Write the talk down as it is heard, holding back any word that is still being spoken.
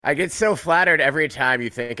I get so flattered every time you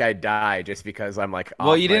think I die just because I'm like,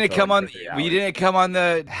 Well, off you my didn't come phone on. for three Well, you hours. didn't come on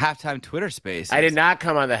the halftime Twitter Spaces. I did not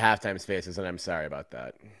come on the halftime spaces, and I'm sorry about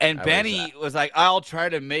that. And I Benny was like, "I'll try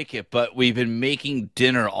to make it, but we've been making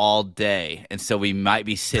dinner all day, and so we might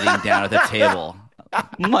be sitting down at the table."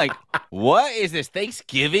 I'm like, "What is this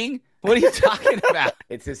Thanksgiving? What are you talking about?"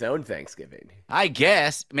 it's his own Thanksgiving. I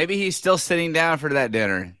guess maybe he's still sitting down for that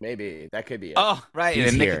dinner. Maybe that could be it. Oh, right, in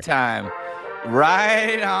He's the nick here. of time,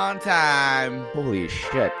 right on time. Holy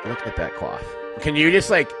shit! Look at that cloth. Can you just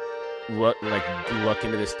look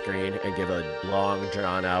into the screen and give a long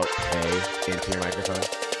drawn out hey into your microphone?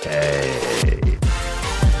 Hey.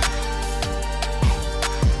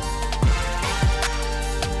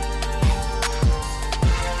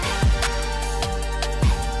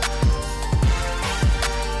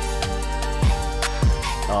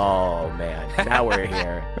 Oh man, now we're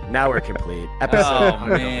here. Now we're complete. Episode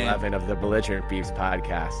 111 of the Belligerent Beefs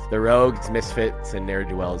podcast. The Rogues, Misfits, and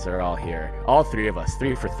Ne'er-do-wells are all here. All three of us,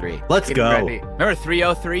 3 for 3. Let's Getting go. ready. Remember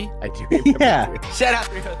 303? I do remember. Yeah. Shout out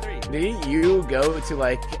 303. Did you go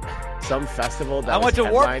to some festival that I was went to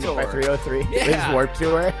Warped headlined by Tour. 303? Yeah. His Warped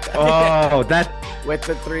Tour? Oh, that. With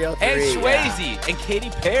the 303. And yeah. Swayze and Katy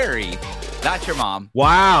Perry. Not your mom.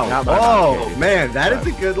 Wow. Not my mom, Oh, Katie. man, that is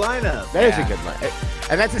a good lineup. That is Yeah. a good lineup.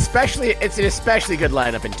 And it's an especially good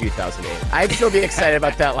lineup in 2008. I'd still be excited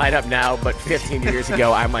about that lineup now, but 15 years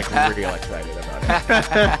ago, I'm real excited about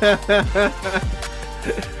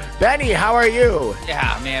it. Benny, how are you?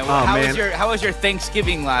 Yeah, man. Oh, How man. how was your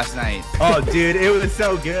Thanksgiving last night? Oh, dude, it was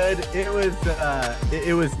so good.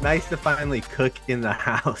 It was nice to finally cook in the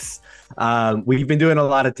house. We've been doing a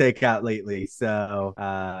lot of takeout lately, so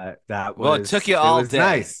that was Well, it took you all was day.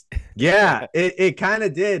 nice. Yeah, it kind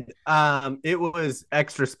of did. It was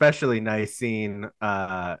extra specially nice seeing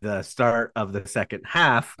the start of the second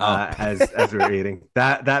half as we were eating.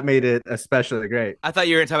 That made it especially great. I thought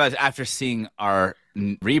you were going to talk about after seeing our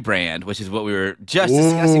rebrand, which is what we were just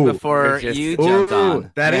discussing before you jumped on.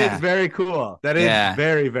 That Yeah. is very cool. That is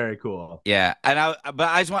very, very cool. Yeah, and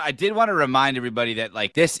I did want to remind everybody that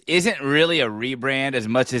this isn't really a rebrand as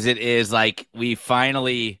much as it is we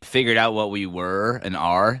finally figured out what we were and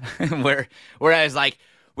are. Whereas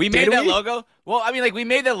we made that logo. Well, I mean, we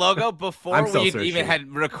made the logo before I'm still we searching. even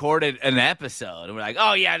had recorded an episode. And we're like,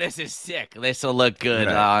 oh yeah, this is sick. This will look good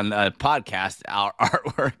Right. on a podcast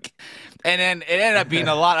artwork. And then it ended up being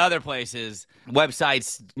a lot of other places,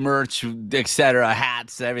 websites, merch, etc.,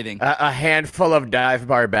 hats, everything. A handful of dive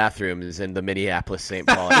bar bathrooms in the Minneapolis-St.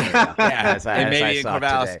 Paul area. Yeah, as and I maybe in saw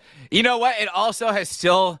Corvallis. today. You know what? It also has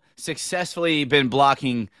still successfully been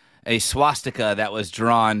blocking a swastika that was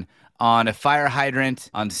drawn on a fire hydrant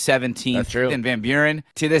on 17th That's true. in Van Buren.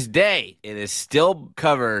 To this day, it is still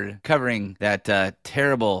covering that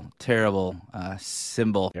terrible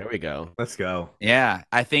symbol. There we go. Let's go. Yeah,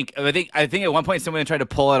 I think at one point someone tried to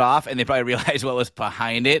pull it off, and they probably realized what was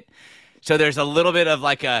behind it. So there's a little bit of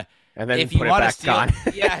And then if you put it want to back steal, on.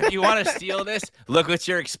 yeah, if you want to steal this, look what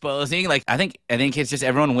you're exposing. I think it's just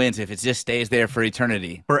everyone wins if it just stays there for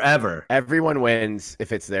eternity. Forever. Everyone wins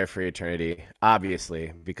if it's there for eternity,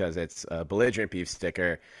 obviously, because it's a Belligerent Beef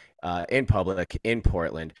sticker in public in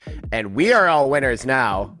Portland. And we are all winners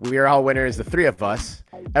now. We are all winners, the three of us.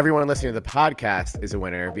 Everyone listening to the podcast is a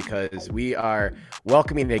winner because we are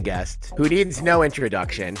welcoming a guest who needs no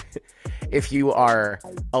introduction. If you are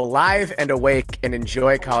alive and awake and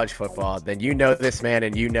enjoy college football, then you know this man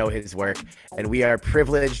and you know his work. And we are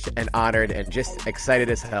privileged and honored and just excited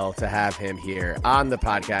as hell to have him here on the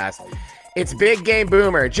podcast. It's Big Game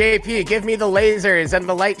Boomer. JP, give me the lasers and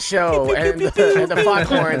the light show and the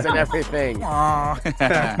foghorns and everything.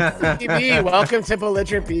 BB, welcome to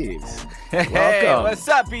Belligerent Beefs. Hey, Welcome. what's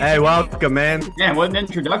up, BTB? Hey, welcome, man. Man, what an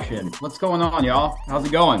introduction. What's going on, y'all? How's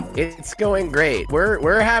it going? It's going great.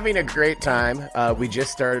 We're having a great time. We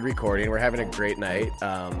just started recording. We're having a great night.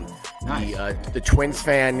 Nice. The Twins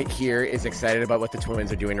fan here is excited about what the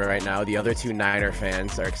Twins are doing right now. The other two Niner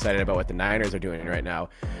fans are excited about what the Niners are doing right now.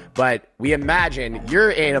 But we imagine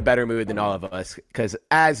you're in a better mood than all of us because,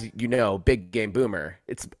 as you know, Big Game Boomer,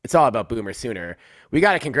 it's all about Boomer Sooner. We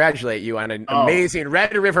got to congratulate you on an amazing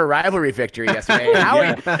Red River rivalry victory yesterday.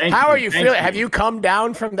 How are you feeling? Have you come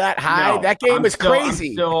down from that high? No, that game was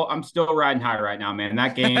crazy. I'm still riding high right now, man.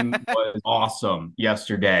 That game was awesome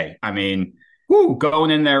yesterday. I mean,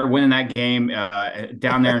 going in there, winning that game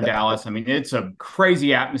down there in Dallas. I mean, it's a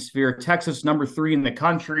crazy atmosphere. Texas #3 in the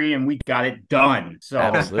country, and we got it done. So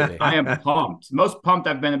Absolutely. I am pumped. Most pumped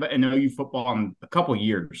I've been in OU football in a couple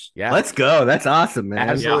years. Yeah. Let's go. That's awesome, man.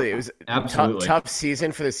 Absolutely. Yeah, It was absolutely. tough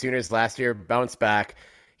season for the Sooners last year. Bounced back.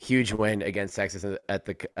 huge win against Texas at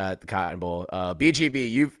the Cotton Bowl. BGB,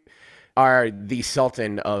 you are the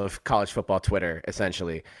sultan of college football Twitter,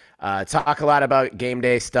 essentially. Talk a lot about game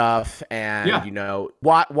day stuff and,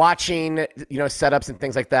 watching, setups and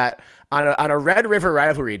things like that on a Red River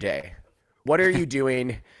rivalry day. What are you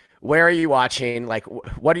doing? Where are you watching? Like,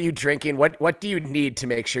 what are you drinking? What do you need to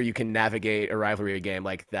make sure you can navigate a rivalry game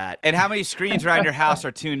like that? And how many screens around your house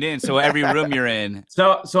are tuned in? So every room you're in.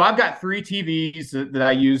 So I've got 3 TVs that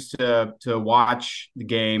I use to watch the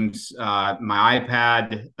games. My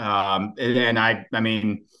iPad, and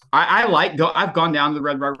I like I've gone down to the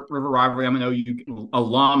Red River Rivalry. I'm an OU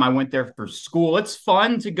alum. I went there for school. It's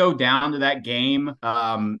fun to go down to that game.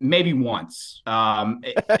 Maybe once.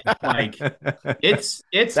 It's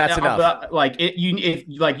that's enough.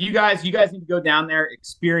 You guys need to go down there,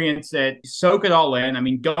 experience it, soak it all in. I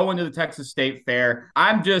mean, going to the Texas State Fair.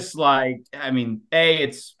 I'm just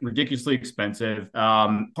it's ridiculously expensive.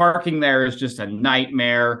 Parking there is just a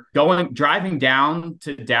nightmare. Driving down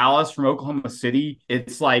to Dallas from Oklahoma City,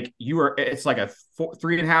 it's like a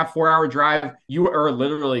 3.5-4 hour drive. You are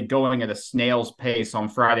literally going at a snail's pace on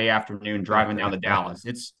Friday afternoon driving down to Dallas.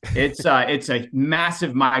 It's a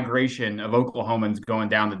massive migration of Oklahomans going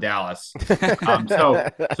down to Dallas.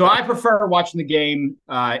 So I prefer watching the game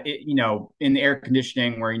in the air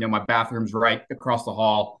conditioning where my bathroom's right across the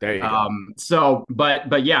hall. There you go.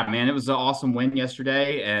 But yeah, man, it was an awesome win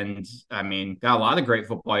yesterday, and I mean, got a lot of great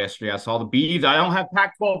football yesterday. I saw the Beavs. I don't have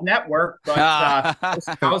Pac-12 Network, but I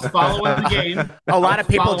was following the game. A lot of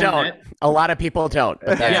people don't. A lot of people don't.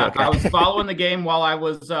 But that's yeah, okay. I was following the game while I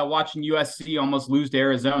was watching USC almost lose to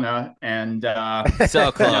Arizona, and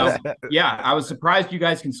so close. I was surprised you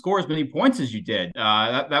guys can score as many points as you did.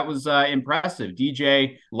 That was impressive.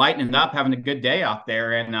 DJ lighting it up, having a good day out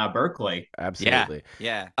there in Berkeley. Absolutely.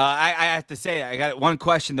 Yeah. I have to say, I got one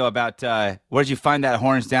question though about where did you find that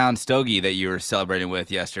horns down stogie that you were celebrating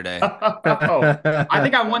with yesterday? I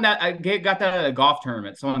think I won that. I got that at a golf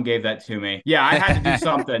tournament. Someone gave that to me. Yeah, I had to do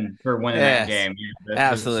something for winning that game.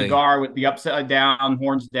 Absolutely. The cigar with the upside down,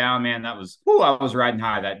 horns down, man. That was. I was riding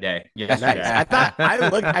high that day. Yesterday.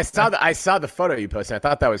 Nice. I saw the photo you posted. I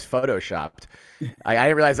thought that was photoshopped. I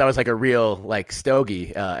didn't realize that was like a real like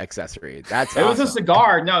stogie accessory. It awesome. Was a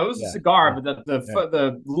cigar. No, it was a cigar, but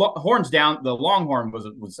the horns down. The Longhorn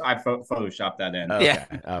was I photoshopped that in. Okay.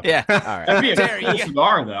 Yeah. All right. That'd be a cool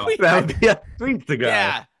cigar though. That would be a sweet cigar.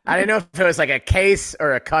 Yeah. I didn't know if it was like a case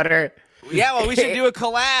or a cutter. Yeah, well, we should do a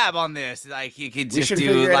collab on this. Like, you could just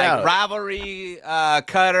do like rivalry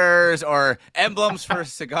cutters or emblems for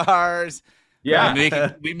cigars. Yeah,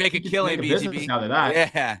 we make a killing, BGB. Out of that.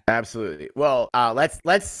 Yeah, absolutely. Well,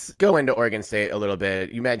 let's go into Oregon State a little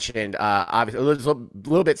bit. You mentioned obviously it was a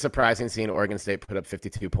little bit surprising seeing Oregon State put up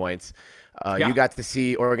 52 points. You got to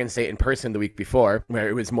see Oregon State in person the week before, where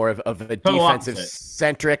it was more of a defensive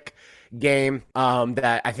centric game.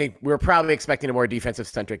 That I think we were probably expecting a more defensive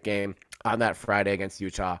centric game on that Friday against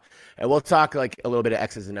Utah. And we'll talk like a little bit of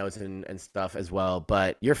X's and O's and stuff as well.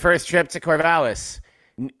 But your first trip to Corvallis,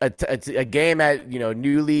 a game at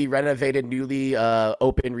newly renovated, newly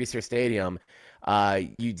open Reser Stadium.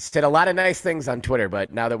 You said a lot of nice things on Twitter,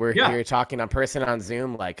 but now that we're here talking on person on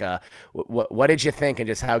Zoom, like, what did you think, and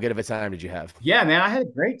just how good of a time did you have? Yeah, man, I had a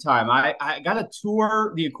great time. I got a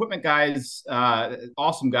tour. The equipment guys,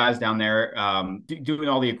 awesome guys down there, doing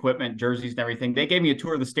all the equipment, jerseys and everything. They gave me a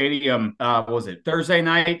tour of the stadium. What was it, Thursday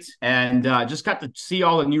night, and just got to see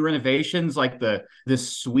all the new renovations, like the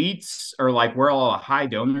suites or like where all the high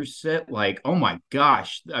donors sit. Like, oh my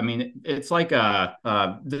gosh, I mean, it's like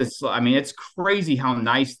it's crazy how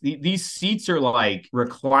nice these seats are, like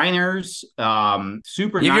recliners,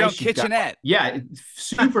 super nice. Kitchenette.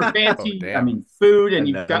 Super fancy. I mean, food, and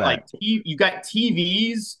you've got you got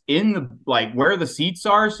TVs in the like where the seats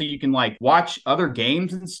are, so you can like watch other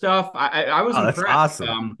games and stuff. I was impressed. That's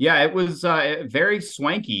awesome. It was very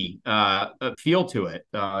swanky feel to it.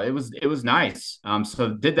 It was nice.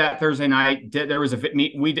 So did that Thursday night. There was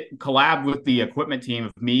we collabed with the equipment team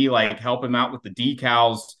of me like helping out with the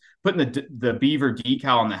decals, putting the Beaver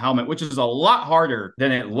decal on the helmet, which is a lot harder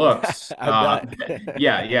than it looks. You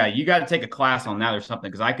got to take a class on that or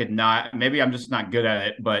something, because I could not. Maybe I'm just not good at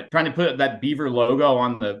it. But trying to put that Beaver logo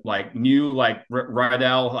on the like new like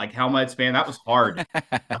Riddell like helmets, man, that was hard.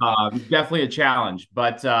 Definitely a challenge.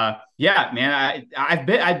 But man,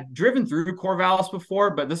 I've driven through Corvallis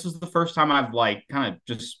before, but this was the first time I've like kind of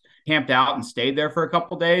just camped out and stayed there for a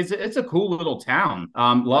couple days. It's a cool little town.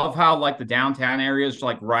 Love how like the downtown area is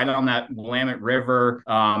like right on that Willamette River.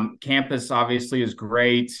 Campus obviously is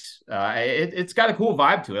great. It's got a cool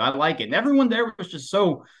vibe to it. I like it. And everyone there was just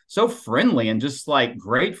so friendly and just like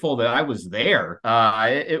grateful that I was there.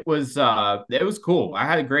 It was cool. I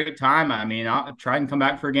had a great time. I mean, I'll try and come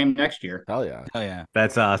back for a game next year. Hell yeah. Oh yeah.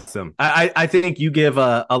 That's awesome. I think you give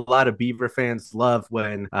a lot of Beaver fans love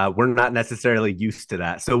when we're not necessarily used to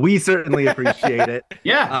that. So we certainly appreciate it.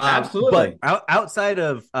 Yeah, absolutely. But outside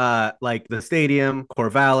of like the stadium,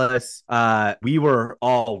 Corvallis, we were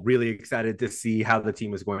all really excited to see how the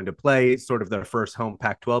team was going to play, sort of their first home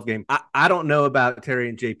Pac-12 game. I don't know about Terry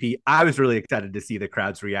and JP. I was really excited to see the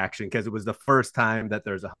crowd's reaction because it was the first time that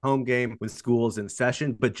there's a home game with schools in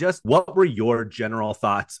session. But just what were your general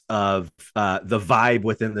thoughts of the vibe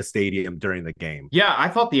within the stadium during the game? Yeah, I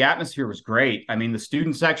thought the atmosphere was great. I mean, the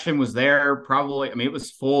student section was there probably. I mean, it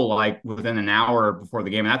was full like within an hour before the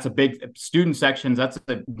game. And that's a big student sections. That's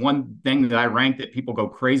the one thing that I ranked that people go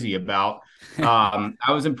crazy about. I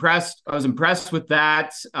was impressed. I was impressed with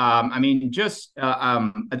that. I mean, just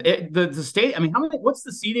the state. I mean, what's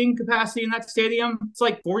the seating capacity in that stadium? It's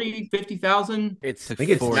like 40, 50,000. I think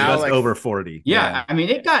it's just like over 40. Yeah. I mean,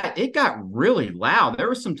 it got really loud. There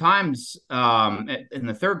were some times in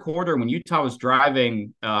the third quarter when Utah was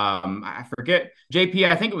driving. I forget,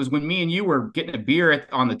 JP. I think it was when me and you were getting a beer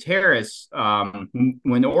on the terrace.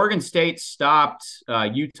 When Oregon State stopped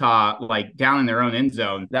Utah like down in their own end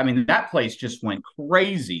zone. I mean, that place just went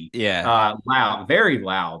crazy. Yeah. Loud, very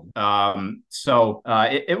loud. So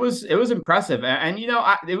it was impressive, and you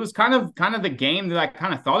know, it was kind of the game that I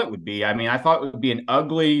kind of thought it would be. I mean, I thought it would be an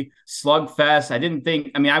ugly slugfest. I didn't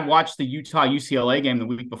think. I mean, I watched the Utah UCLA game the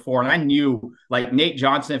week before, and I knew like Nate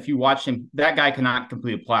Johnson. If you watch him, that guy cannot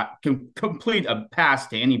complete a pass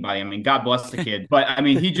to anybody. I mean, God bless the kid, but I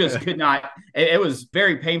mean, he just could not. It was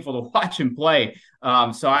very painful to watch him play.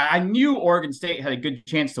 So I knew Oregon State had a good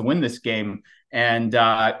chance to win this game. And,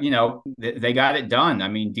 you know, they got it done. I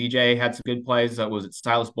mean, DJ had some good plays. Was it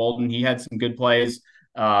Silas Bolden? He had some good plays.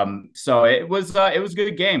 So it was a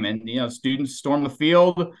good game. And, you know, students storm the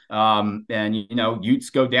field. And, you know,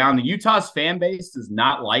 Utes go down. The Utah's fan base does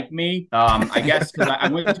not like me. I guess because I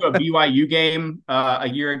went to a BYU game a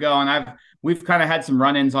year ago, and we've kind of had some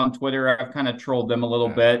run-ins on Twitter. I've kind of trolled them a little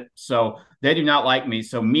bit. So they do not like me.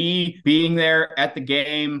 So me being there at the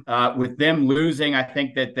game with them losing, I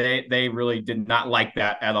think that they really did not like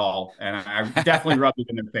that at all. And I definitely rubbed it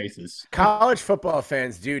in their faces. College football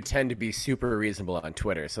fans do tend to be super reasonable on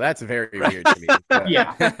Twitter. So that's very weird to me.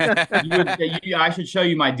 Yeah. I should show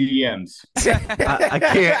you my DMs.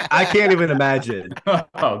 I can't even imagine.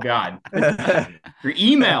 Oh, God. Your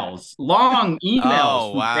emails, long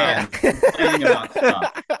emails from fans complaining about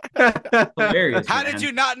stuff. Hilarious. How did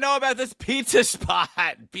you not know about this pizza spot,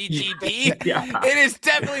 BGP? Yeah. It is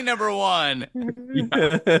definitely number one.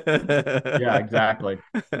 Yeah, exactly.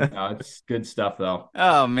 No, it's good stuff, though.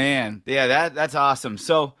 Oh, man. Yeah, that's awesome.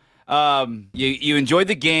 So you enjoyed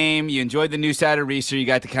the game. You enjoyed the new side of Reser. You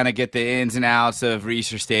got to kind of get the ins and outs of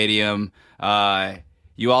Reser Stadium.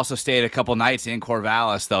 You also stayed a couple nights in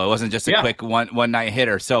Corvallis, though. It wasn't just a quick one night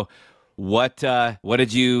hitter. So what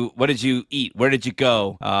did you eat? Where did you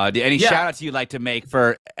go? Any shout outs you'd like to make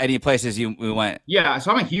for any places we went? Yeah,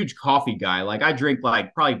 so I'm a huge coffee guy. Like I drink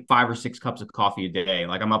like probably 5 or 6 cups of coffee a day.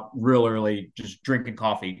 Like I'm up real early just drinking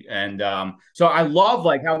coffee. And so I love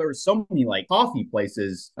like how there were so many like coffee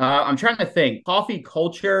places. I'm trying to think. Coffee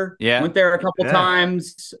Culture. Yeah. Went there a couple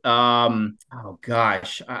times. Oh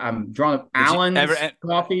gosh. I'm drawing up Allen's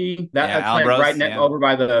Coffee. That's right over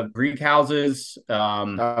by the Greek houses.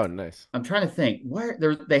 Oh, nice. I'm trying to think where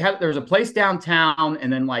there's a place downtown,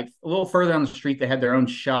 and then like a little further down the street they had their own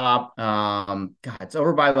shop. God, it's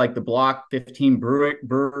over by like the Block 15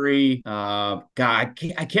 brewery. God, I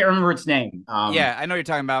can't remember its name. Yeah, I know what you're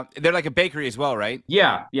talking about. They're like a bakery as well, right?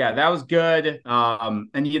 Yeah, that was good. And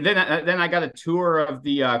then I got a tour of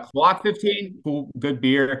the Block 15. Cool, good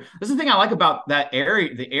beer. This is the thing I like about that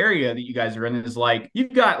area. The area that you guys are in is like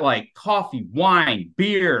you've got like coffee, wine,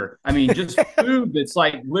 beer. I mean, just food that's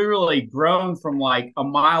like literally grown from like a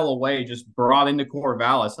mile away, just brought into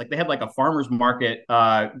Corvallis. Like they had like a farmer's market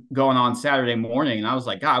going on Saturday morning, and I was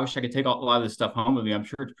like, God, I wish I could take a lot of this stuff home with me. I'm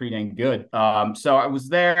sure it's pretty dang good. So I was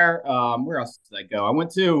there. Where else did I go? I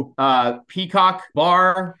went to Peacock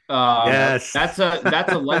Bar. Yes, that's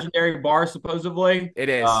a legendary bar supposedly. It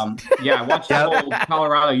is. Yeah, I watched the whole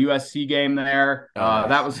Colorado USC game there.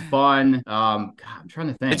 That was fun. God, I'm trying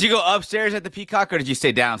to think. Did you go upstairs at the Peacock or did you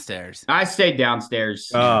stay downstairs? I stayed downstairs.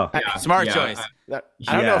 Yeah. Smart choice. I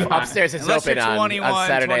don't know if upstairs is open on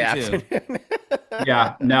Saturday afternoon.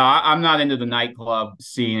 Yeah, no, I'm not into the nightclub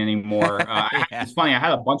scene anymore. It's funny. I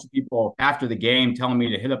had a bunch of people after the game telling me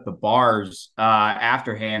to hit up the bars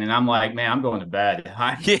afterhand, and I'm like, man, I'm going to bed.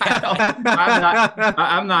 I'm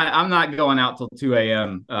not going out till 2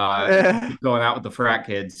 a.m. Going out with the frat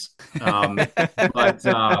kids. But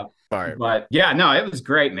But yeah, no, it was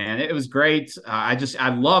great, man. It was great. I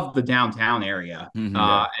love the downtown area,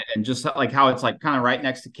 and just like how it's like kind of right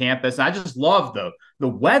next to campus. I just love the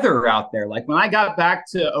weather out there. Like when I got back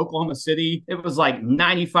to Oklahoma City, it was like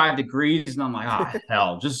 95 degrees, and I'm like, oh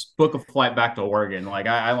hell, just book a flight back to Oregon. Like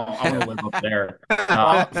I want to live up there.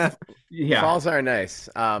 Yeah, falls are nice.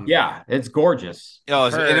 Yeah, it's gorgeous.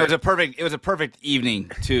 And it was a perfect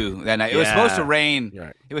evening too that night. It was supposed to rain.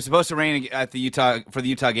 Right. It was supposed to rain at the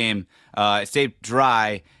Utah game. It stayed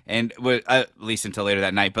dry and at least until later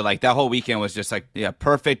that night. But like that whole weekend was just like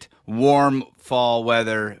perfect warm fall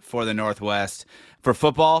weather for the Northwest. For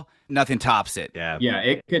football, nothing tops it. Yeah,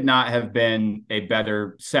 it could not have been a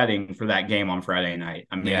better setting for that game on Friday night.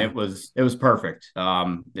 I mean, it was perfect.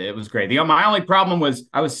 It was great. My only problem was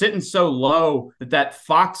I was sitting so low that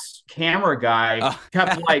Fox camera guy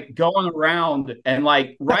kept like going around, and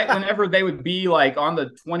like right whenever they would be like on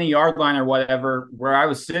the 20-yard line or whatever where I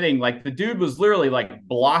was sitting, like the dude was literally like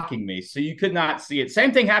blocking me, so you could not see it.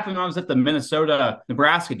 Same thing happened when I was at the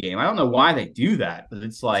Minnesota-Nebraska game. I don't know why they do that, but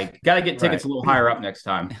it's like got to get tickets a little higher up next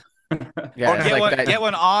time. Or get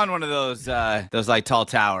one on one of those like tall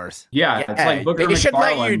towers. Yeah, it's like Booker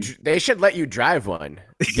they should let you drive one.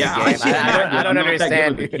 Yeah, I don't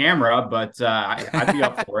understand the camera, but I'd be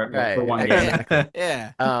up for it for one game.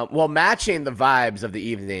 Yeah. Well, matching the vibes of the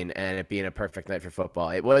evening and it being a perfect night for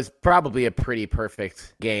football, it was probably a pretty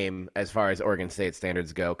perfect game as far as Oregon State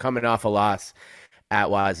standards go. Coming off a loss at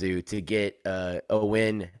Wazoo to get a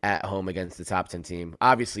win at home against the top 10 team.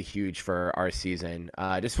 Obviously huge for our season.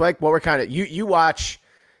 Just like what we're kind of, you watch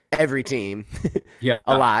every team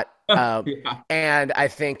a lot. And I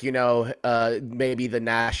think, maybe the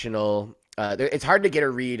national, it's hard to get a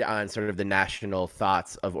read on sort of the national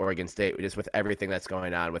thoughts of Oregon State just with everything that's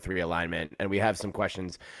going on with realignment. And we have some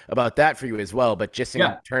questions about that for you as well. But just in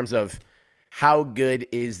terms of how good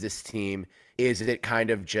is this team? Is it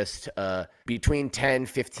kind of just between 10,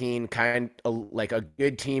 15, kind of like a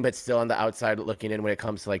good team, but still on the outside looking in when it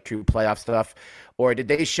comes to like true playoff stuff? Or did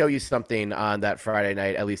they show you something on that Friday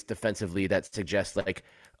night, at least defensively, that suggests like,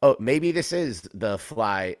 oh, maybe this is the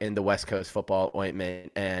fly in the West Coast football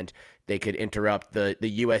ointment and they could interrupt the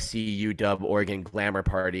USC UW Oregon glamour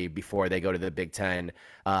party before they go to the Big Ten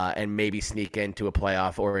and maybe sneak into a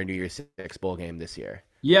playoff or a New Year's Six bowl game this year?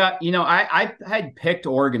 Yeah, I had picked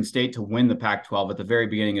Oregon State to win the Pac-12 at the very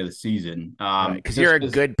beginning of the season. Because you're a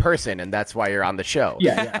good person, and that's why you're on the show.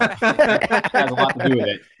 Yeah. It has a lot to do with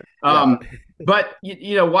it. But,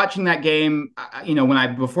 watching that game,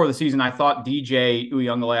 before the season, I thought DJ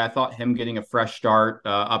Uyunglele, I thought him getting a fresh start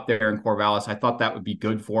up there in Corvallis, I thought that would be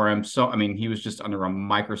good for him. So, I mean, he was just under a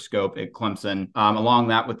microscope at Clemson. Along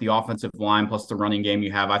that with the offensive line plus the running game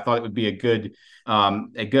you have, I thought it would be a good,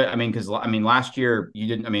 because last year you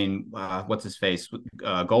didn't, what's his face?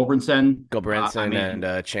 Gulbranson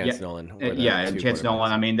and Chance Nolan. And Chance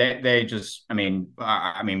Nolan. I mean, they just,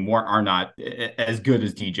 are not as good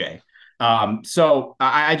as DJ. So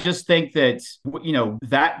I just think that,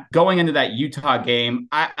 that going into that Utah game,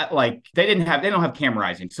 they don't have Cam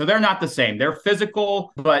Rising. So they're not the same. They're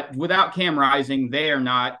physical, but without Cam Rising, they are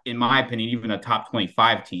not, in my opinion, even a top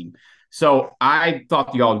 25 team. So I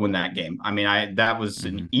thought y'all would win that game. That was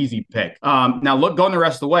an easy pick. Now going the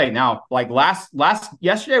rest of the way. Now, like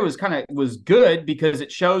yesterday was good because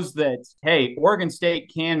it shows that, hey, Oregon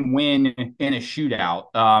State can win in a shootout.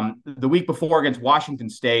 The week before against Washington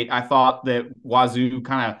State, I thought that Wazoo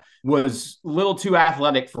kind of was a little too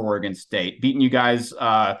athletic for Oregon State, beating you guys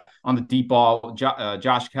on the deep ball.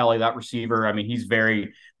 Josh Kelly, that receiver, he's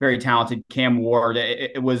very, very talented. Cam Ward,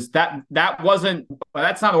 it was that's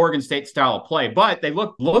not Oregon State style of play, but they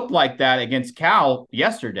looked like that against Cal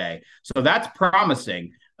yesterday. So that's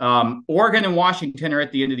promising. Oregon and Washington are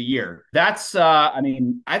at the end of the year. That's,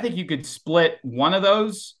 I think you could split one of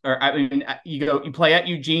those, or you play at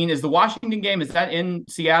Eugene. Is the Washington game? Is that in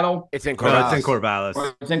Seattle? It's in Corvallis.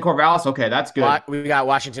 It's in Corvallis. Okay, that's good. We got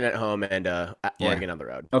Washington at home and Oregon on the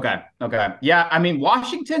road. Okay. Yeah,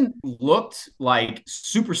 Washington looked like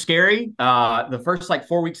super scary the first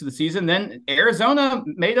 4 weeks of the season. Then Arizona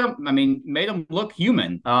made them look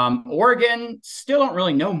human. Oregon still don't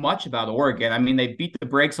really know much about Oregon. They beat the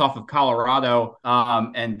brakes off of Colorado,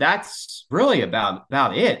 and that's really about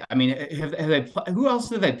it. Have they who else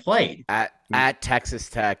have they played? At at Texas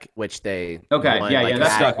Tech, which they Okay, won, yeah, like,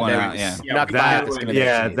 that's stuck one out, yeah. snuck That, back to skin of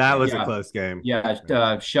their teeth. that was Yeah. a close game.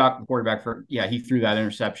 Yeah, Shuck, quarterback he threw that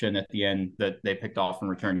interception at the end that they picked off in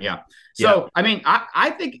return. Yeah. So, I mean,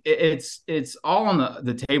 I think it's all on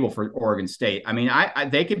the table for Oregon State. I mean,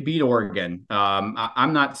 they could beat Oregon.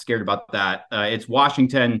 I'm not scared about that. It's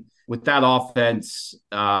Washington with that offense,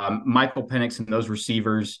 Michael Penix and those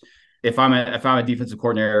receivers. If I'm a defensive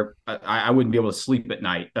coordinator, I wouldn't be able to sleep at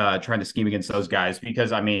night trying to scheme against those guys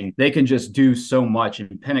because, I mean, they can just do so much. And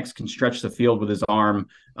Penix can stretch the field with his arm.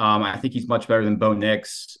 I think he's much better than Bo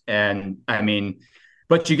Nix. And, I mean,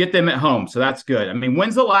 but you get them at home, so that's good. I mean,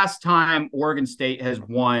 when's the last time Oregon State has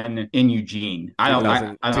won in Eugene?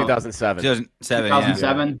 2007.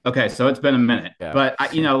 2007? Yeah. Okay, so it's been a minute. Yeah. But,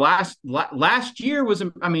 last year was,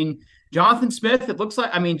 I mean, Jonathan Smith, it looks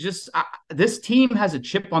like, I mean, this team has a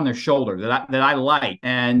chip on their shoulder that I like,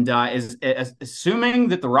 and is assuming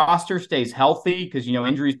that the roster stays healthy because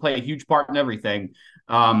injuries play a huge part in everything.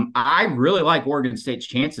 I really like Oregon State's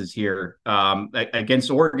chances here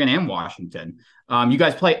against Oregon and Washington. You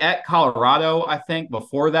guys play at Colorado, I think.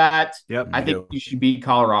 Before that, I think you should beat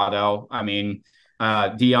Colorado. I mean,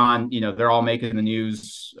 Deion, they're all making the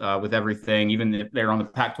news with everything, even if they're on the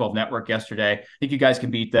Pac-12 network yesterday. I think you guys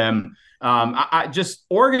can beat them.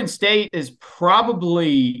 Oregon State is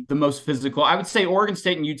probably the most physical. I would say Oregon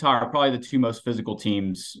State and Utah are probably the two most physical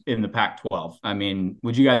teams in the Pac-12. I mean,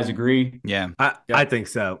 would you guys agree? Yeah. I think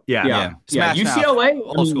so. Yeah. UCLA,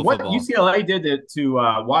 what UCLA did to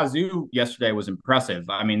Wazoo yesterday was impressive.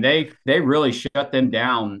 I mean, they really shut them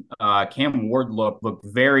down. Cam Ward looked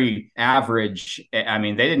very average. I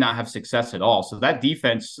mean, they did not have success at all. So that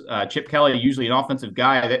defense, Chip Kelly, usually an offensive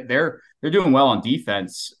guy, they're doing well on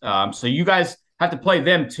defense. So you guys have to play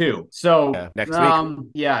them too. So next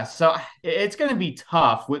week. So it's going to be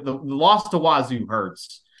tough. With the loss to Wazoo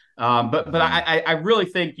hurts. But I really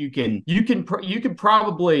think you can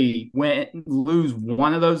probably lose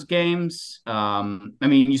one of those games. I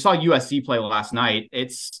mean, you saw USC play last night.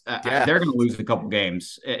 They're going to lose a couple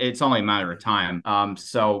games. It's only a matter of time.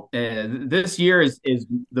 So this year is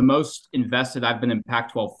the most invested I've been in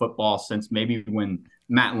Pac-12 football since maybe when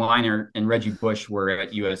Matt Leinart and Reggie Bush were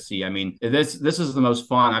at USC. I mean, this is the most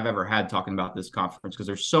fun I've ever had talking about this conference because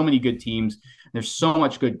there's so many good teams. There's so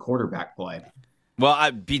much good quarterback play. Well,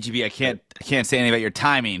 BGB, I can't say anything about your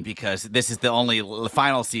timing because this is the only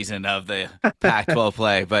final season of the Pac-12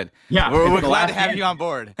 play. But we're glad to have you on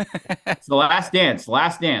board. It's the last dance.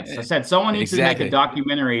 I said someone needs to make a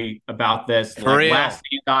documentary about this. For real. Last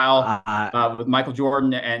Stand Style with Michael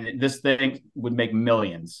Jordan, and this thing would make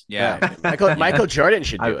millions. Yeah, Michael Jordan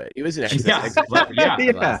should do it. He was an excellent.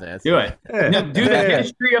 Do it. Do the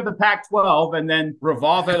history of the Pac-12 and then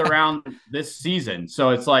revolve it around this season. So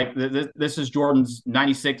it's like this is Jordan's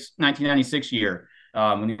 1996 year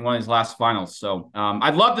when he won his last finals. So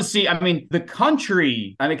I'd love to see. I mean, the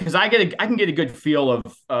country. I mean, because I can get a good feel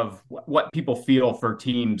of what people feel for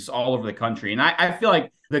teams all over the country, and I feel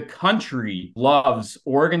like the country loves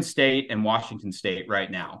Oregon State and Washington State right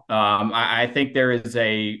now. I think there is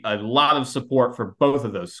a lot of support for both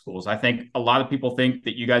of those schools. I think a lot of people think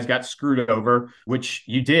that you guys got screwed over, which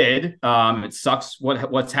you did. It sucks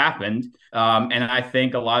what's happened. And I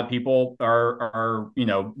think a lot of people are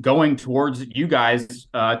going towards you guys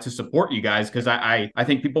to support you guys because I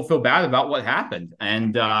think people feel bad about what happened.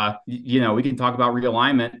 And, we can talk about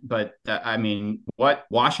realignment, but I mean, what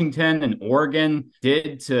Washington and Oregon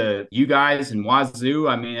did to you guys and Wazoo,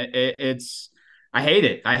 I mean, I hate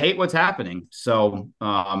it. I hate what's happening. So a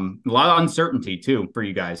lot of uncertainty too for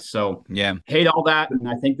you guys. So hate all that. And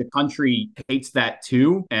I think the country hates that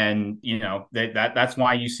too. And that's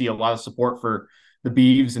why you see a lot of support for the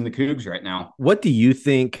Beavs and the Cougs right now. What do you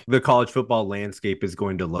think the college football landscape is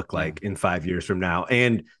going to look like in 5 years from now?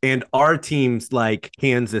 And are teams like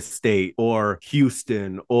Kansas State or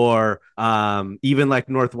Houston or even like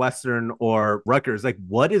Northwestern or Rutgers, like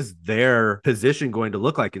what is their position going to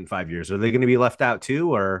look like in 5 years? Are they going to be left out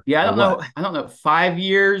too? Or I don't know. 5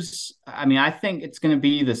 years. I mean, I think it's going to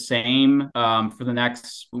be the same for the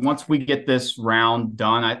next. Once we get this round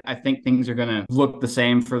done, I think things are going to look the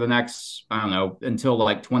same for the next. I don't know. Until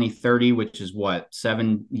like 2030, which is what,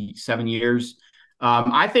 7 years.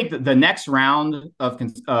 I think that the next round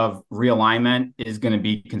of realignment is going to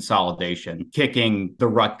be consolidation, kicking the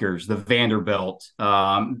Rutgers, the Vanderbilt,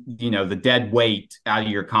 the dead weight out of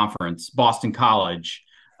your conference, Boston College.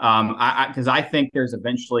 Because I think there's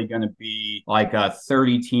eventually going to be like a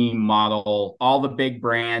 30-team model, all the big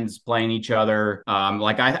brands playing each other.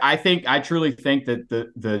 I truly think that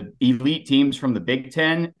the elite teams from the Big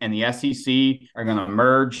Ten and the SEC are going to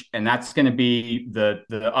merge, and that's going to be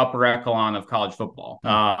the upper echelon of college football.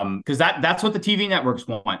 Because that's what the TV networks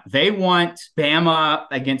want. They want Bama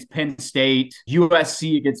against Penn State,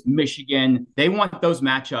 USC against Michigan. They want those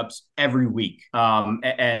matchups every week.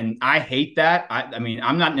 And I hate that. I mean,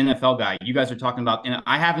 I'm not an NFL guy. You guys are talking about, and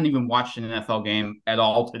I haven't even watched an NFL game at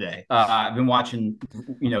all today. I've been watching,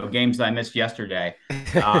 games that I missed yesterday,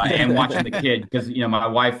 and watching the kid because, my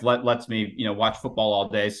wife lets me, watch football all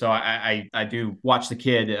day. So I do watch the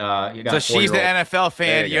kid. So she's the NFL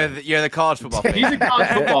fan. You're the college football fan. He's a college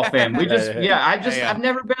football fan. I've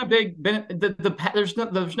never been a big, there's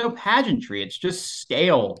no pageantry. It's just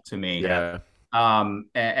stale to me. Yeah.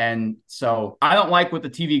 And so I don't like what the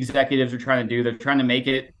TV executives are trying to do. They're trying to make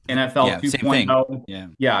it NFL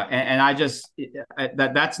 2.0. Yeah. And I just,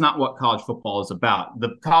 that's not what college football is about.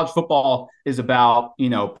 The college football is about,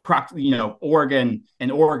 Oregon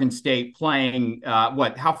and Oregon State playing,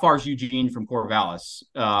 how far is Eugene from Corvallis?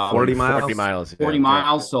 40 miles. 40 miles. 40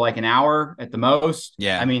 miles. So like an hour at the most.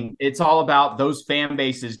 Yeah. I mean, it's all about those fan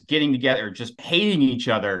bases getting together, just hating each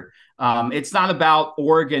other. It's not about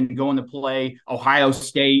Oregon going to play Ohio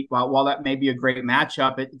State. While that may be a great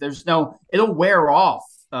matchup, it'll wear off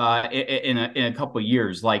in a couple of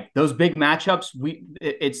years. Like those big matchups,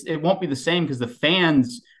 it won't be the same because the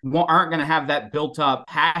fans aren't going to have that built up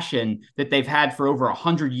passion that they've had for over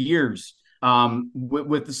 100 years.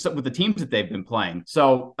 With the teams that they've been playing.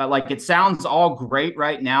 So it sounds all great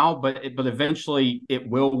right now, but eventually it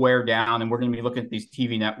will wear down, and we're going to be looking at these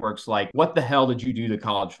TV networks like, what the hell did you do to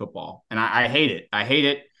college football? And I hate it. I hate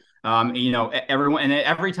it. Everyone, and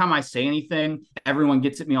every time I say anything, everyone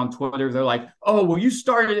gets at me on Twitter. They're like, "Oh, well, you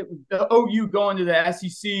started it with the OU going to the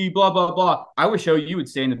SEC, blah blah blah." I wish OU would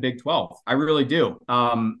stay in the Big 12. I really do.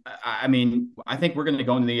 I mean, I think we're going to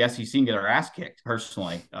go into the SEC and get our ass kicked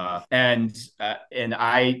personally. And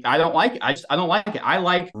I don't like it. I don't like it. I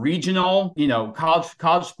like regional,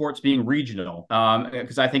 college sports being regional,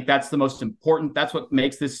 because I think that's the most important. That's what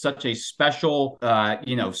makes this such a special,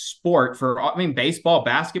 sport baseball,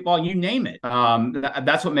 basketball, you name it.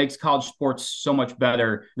 That's what makes college sports so much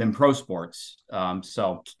better than pro sports. I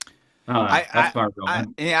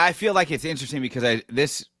feel like it's interesting because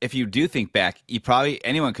if you do think back,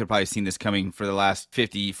 anyone could probably seen this coming for the last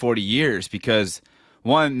 50, 40 years because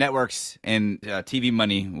one, networks and TV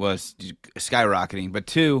money was skyrocketing, but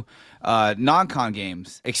two, non-con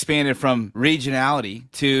games expanded from regionality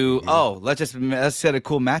to let's set a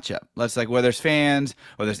cool matchup. Let's where there's fans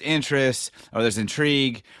or there's interest or there's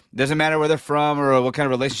intrigue. Doesn't matter where they're from or what kind of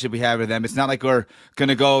relationship we have with them. It's not like we're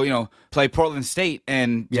gonna go play Portland State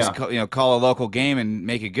and just call a local game and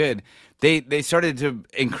make it good. They started to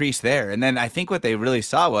increase there, and then I think what they really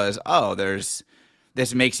saw was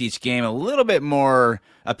this makes each game a little bit more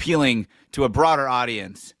appealing to a broader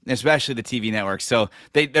audience, especially the TV networks. So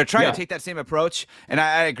they're trying to take that same approach, and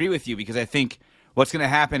I agree with you because I think what's going to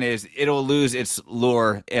happen is it'll lose its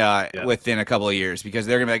lure within a couple of years because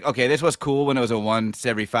they're going to be like, okay, this was cool when it was a once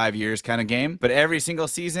every 5 years kind of game, but every single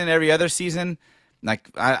season, every other season,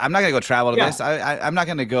 I'm not going to go travel to this. I'm not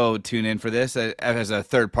going to go tune in for this as a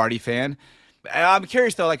third-party fan. I'm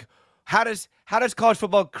curious, though, how does college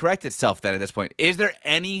football correct itself then at this point? Is there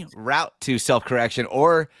any route to self-correction,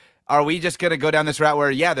 or are we just going to go down this route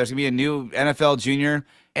where, there's going to be a new NFL junior,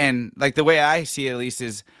 and the way I see it at least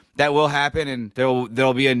is that will happen, and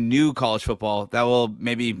there'll be a new college football that will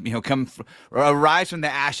maybe rise from the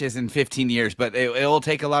ashes in 15 years, but it will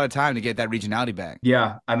take a lot of time to get that regionality back.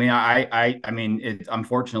 Yeah, I mean,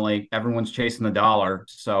 unfortunately everyone's chasing the dollar,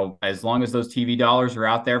 so as long as those TV dollars are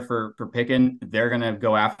out there for picking, they're gonna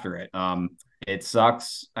go after it. It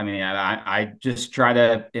sucks. I mean, I just try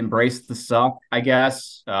to embrace the suck, I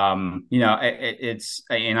guess. It's,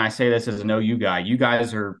 and I say this as an OU guy. You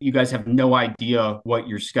guys have no idea what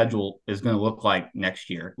your schedule is going to look like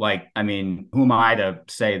next year. I mean, who am I to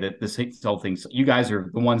say that this whole thing? You guys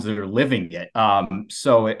are the ones that are living it.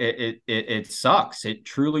 So it sucks. It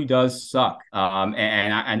truly does suck.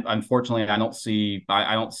 And unfortunately, I don't see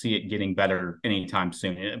it getting better anytime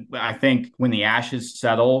soon. I think when the ashes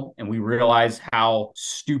settle and we realize how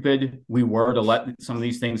stupid we were to let some of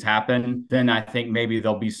these things happen, then I think maybe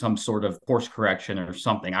there'll be some sort of course correction or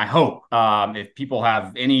something. I hope, if people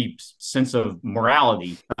have any sense of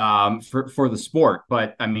morality for the sport.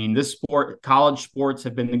 But I mean, college sports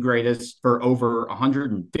have been the greatest for over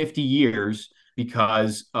 150 years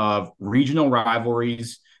because of regional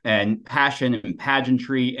rivalries, and passion and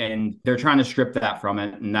pageantry, and they're trying to strip that from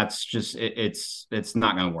it, and that's just it's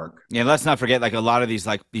not going to work. Yeah, let's not forget, like, a lot of these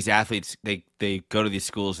athletes, they go to these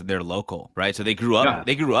schools and they're local, right? So they grew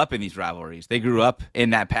up in these rivalries. They grew up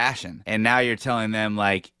in that passion. And now you're telling them,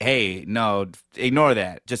 like, hey, no, ignore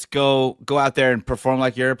that. Just go out there and perform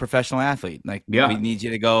like you're a professional athlete. Like, we need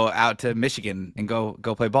you to go out to Michigan and go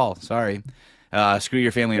play ball. Sorry. Screw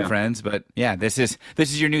your family and friends, but this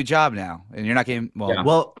is your new job now, and you're not getting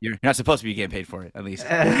you're not supposed to be getting paid for it, at least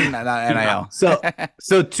not NIL.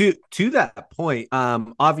 So to that point,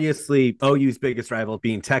 obviously OU's biggest rival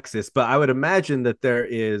being Texas, but I would imagine that there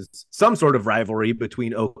is some sort of rivalry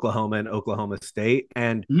between Oklahoma and Oklahoma State.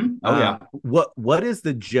 And what is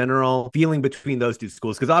the general feeling between those two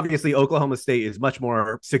schools? Because obviously Oklahoma State is much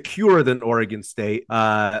more secure than Oregon State,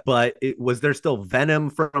 but was there still venom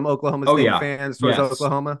from Oklahoma State fans towards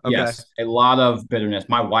Oklahoma? Okay. Yes, a lot of bitterness.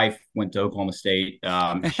 My wife went to Oklahoma State. She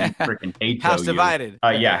freaking hates House OU. divided.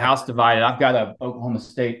 House divided. I've got a Oklahoma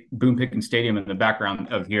State Boone Pickens Stadium in the background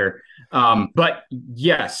of here. But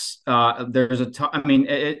yes, there's I mean,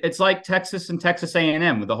 it's like Texas and Texas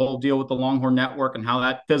A&M with the whole deal with the Longhorn Network and how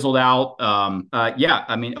that fizzled out.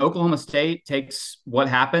 I mean, Oklahoma State takes what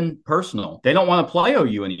happened personal. They don't want to play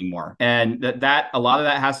OU anymore, and that a lot of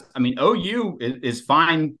that has. I mean, OU is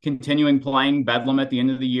fine continuing playing Bedlam at the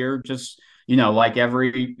end of the year, just like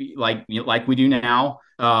we do now.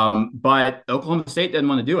 But Oklahoma State doesn't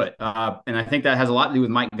want to do it. And I think that has a lot to do with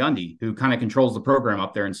Mike Gundy, who kind of controls the program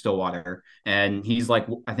up there in Stillwater. And he's like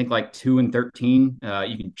 2-13.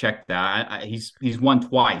 You can check that. He's won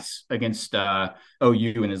twice against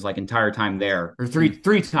OU in his entire time there, or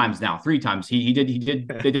three times now. 3 times they did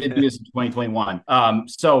do this in 2021.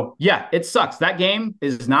 So yeah, it sucks. That game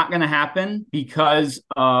is not going to happen because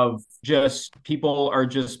of just people are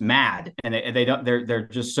just mad, and they're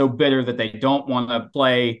just so bitter that they don't want to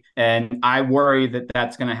play. And I worry that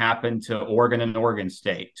that's going to happen to Oregon and Oregon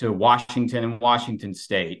State, to Washington and Washington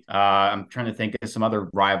State. I'm trying to think of some other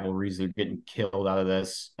rivalries that are getting killed out of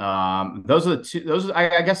this. Those are the two.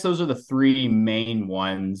 I guess those are the 3 main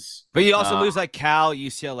ones. But you also lose like Cal,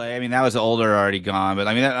 UCLA. I mean, that was older, already gone. But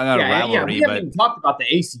I mean, not a rivalry. Yeah, we haven't even talked about the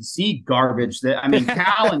ACC garbage.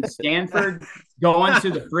 Cal and Stanford going to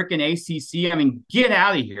the freaking ACC. I mean, get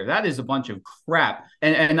out of here. That is a bunch of crap.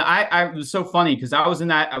 And I was so funny because I was in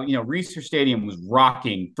that, Reser Stadium was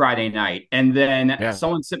rocking Friday night. And then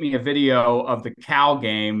someone sent me a video of the Cal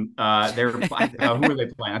game. They were who were they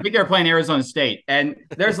playing? I think they were playing Arizona State. And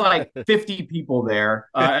there's 50 people there.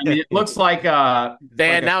 And it looks like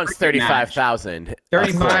they announced 35,000.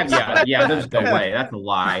 35? Yeah, there's no way. That's a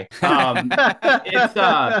lie.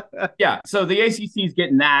 So the ACC is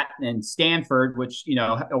getting that, and Stanford, which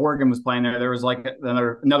Oregon was playing there. There was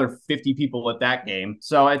another 50 people at that game.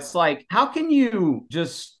 So it's how can you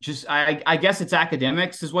just I guess it's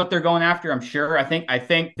academics is what they're going after. I'm sure. I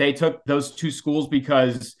think they took those 2 schools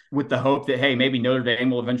because with the hope that, hey, maybe Notre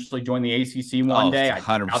Dame will eventually join the ACC one day.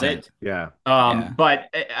 100%.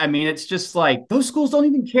 But I mean, it's just those schools don't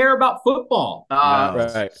even care about football.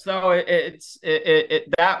 Right. So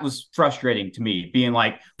that was frustrating to me, being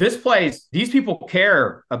this place, these people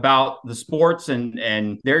care about the sports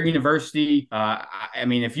and their university. I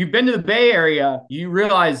mean, if you've been to the Bay Area, you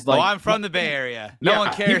realize I'm from the Bay Area. No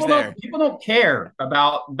one cares there. People don't care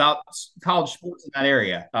about college sports in that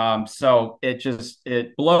area. So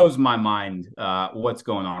it blows my mind what's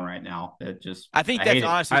going on right now. I think that's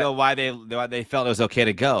honestly though why they felt it was okay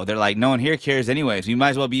to go. They're like, no one here cares anyways. You might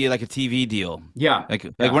as well be like a TV deal. Yeah.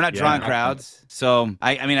 We're not drawing crowds. So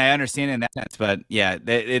I mean, I understand in that sense, but yeah,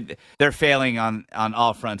 they're failing on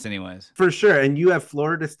all fronts anyways. For sure. And you have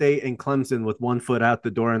Florida State and Clemson with 1 foot out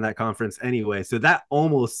the door in that conference anyway. So that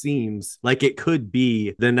almost seems like it could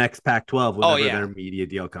be the next Pac-12 whenever their media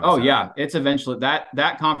deal comes out. Yeah. It's eventually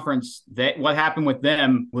that conference, what happened with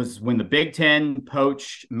them was when the Big Ten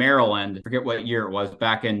poached Maryland. I forget what year it was,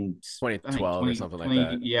 back in 2012 or something like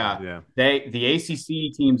that. Yeah. The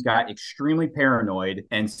ACC teams got extremely paranoid.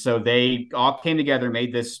 And so they all came together,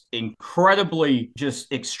 made this incredibly,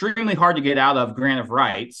 just extremely hard to get out of grant of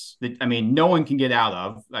rights that, I mean, no one can get out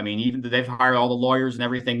of. I mean, even though they've hired all the lawyers and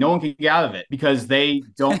everything, no one can get out of it because they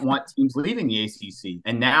don't want teams leaving the ACC.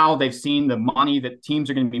 And now they've seen the money that teams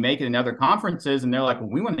are going to be making in other conferences. And they're like, well,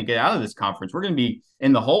 we want to get out of this conference. We're going to be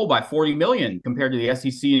in the the hole by 40 million compared to the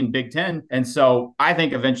SEC and Big Ten. And so I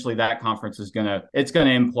think eventually that conference is gonna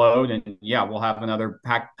implode, and yeah, we'll have another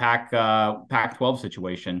Pac-12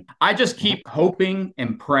 situation. I just keep hoping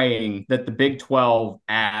and praying that the Big 12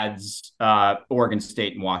 adds Oregon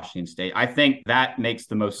State and Washington State. I think that makes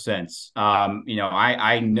the most sense.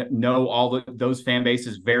 I know all those fan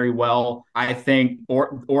bases very well. I think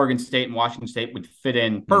Oregon State and Washington State would fit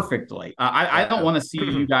in perfectly. I don't want to see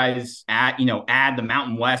you guys add the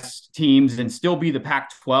Mountain West teams and still be the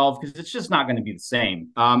Pac-12, because it's just not going to be the same.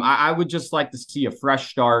 I would just like to see a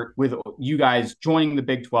fresh start with you guys joining the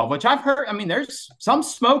Big 12, which I've heard. I mean, there's some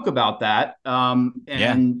smoke about that.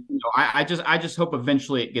 I just hope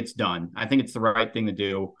eventually it gets done. I think it's the right thing to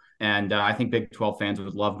do. And I think Big 12 fans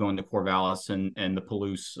would love going to Corvallis and the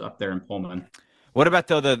Palouse up there in Pullman. What about,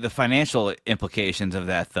 though, the financial implications of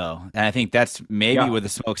that, though? And I think that's maybe where the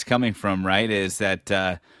smoke's coming from, right? Is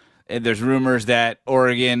that there's rumors that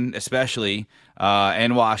Oregon, especially,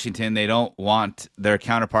 and Washington, they don't want their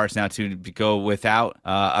counterparts now to go without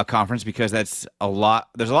a conference, because that's a lot.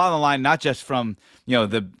 There's a lot on the line, not just from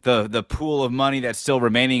the pool of money that's still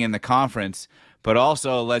remaining in the conference, but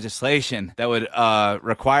also legislation that would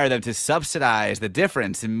require them to subsidize the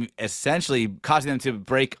difference and essentially causing them to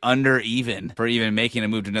break under even for even making a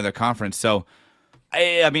move to another conference. So,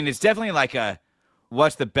 I mean, it's definitely like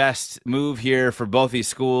what's the best move here for both these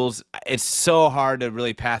schools? It's so hard to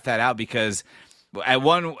really path that out, because at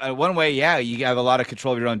one way, yeah, you have a lot of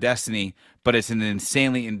control of your own destiny, but it's an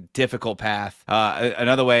insanely difficult path.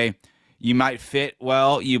 Another way, you might fit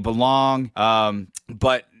well, you belong,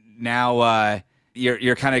 but now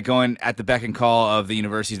you're kind of going at the beck and call of the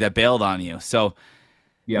universities that bailed on you. So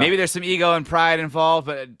maybe there's some ego and pride involved,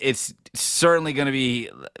 but it's certainly going to be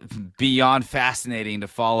beyond fascinating to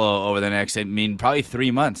follow over the next, probably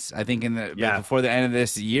 3 months. I think before the end of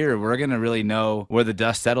this year, we're going to really know where the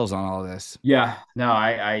dust settles on all of this. Yeah, no,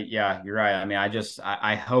 you're right. I mean,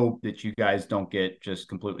 I hope that you guys don't get just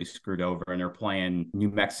completely screwed over and they're playing New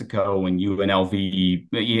Mexico and UNLV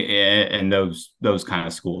and those kind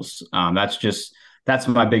of schools. That's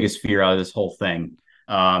my biggest fear out of this whole thing.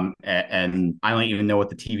 And I don't even know what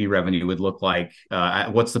the TV revenue would look like.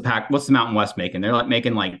 What's the Mountain West making? They're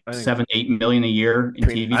making 7-8 million a year in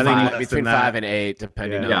TV. I think between 5 and 8,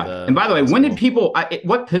 depending on the. And by the way, when did people?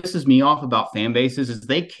 What pisses me off about fan bases is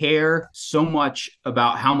they care so much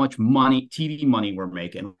about how much TV money we're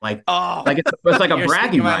making. It's like a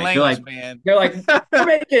bragging right. They're like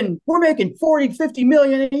we're making 40-50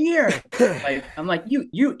 million a year. I'm like,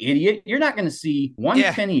 you idiot! You're not going to see one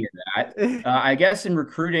penny of that. I guess in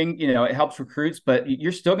recruiting, it helps recruits, but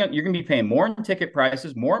you're gonna be paying more in ticket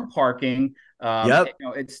prices, more in parking.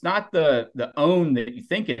 It's not the own that you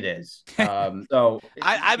think it is. So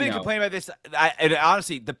I've been complaining about this. And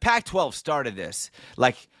honestly, the Pac-12 started this.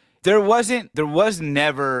 There was an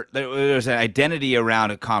identity around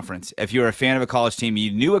a conference. If you were a fan of a college team, you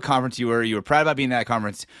knew a conference you were proud about being in that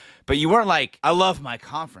conference, but you weren't like, I love my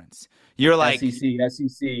conference. You're like SEC,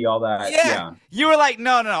 all that. Yeah. You were like,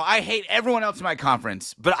 no, I hate everyone else in my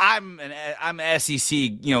conference, but I'm an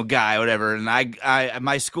SEC, guy, whatever, and I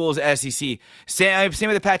my school's SEC. Same with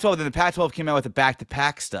the Pac-12. Then the Pac-12 came out with the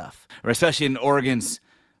back-to-pack stuff, or especially in Oregon's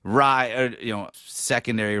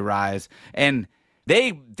secondary rise, and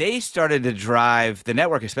they started to drive, the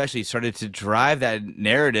network especially started to drive that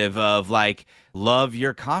narrative of love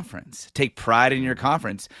your conference, take pride in your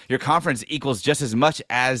conference. Your conference equals just as much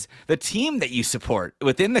as the team that you support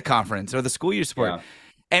within the conference or the school you support. Yeah.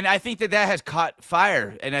 And I think that has caught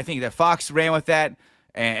fire. And I think that Fox ran with that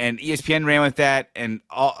and ESPN ran with that, and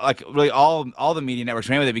all the media networks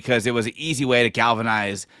ran with it, because it was an easy way to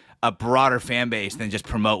galvanize a broader fan base than just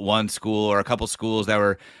promote one school or a couple schools that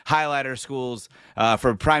were highlighter schools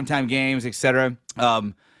for primetime games, etc.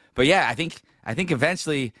 But yeah, I think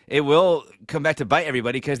eventually it will come back to bite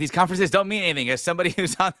everybody, because these conferences don't mean anything. As somebody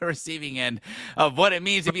who's on the receiving end of what it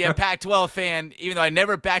means to be a Pac-12 fan, even though I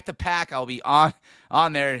never backed the Pac, I'll be on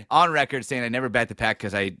there on record saying I never backed the Pac,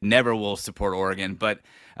 because I never will support Oregon. But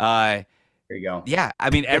there you go. Yeah, I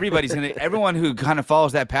mean, everyone who kind of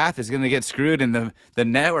follows that path is gonna get screwed, and the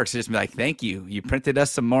networks just be like, "Thank you, you printed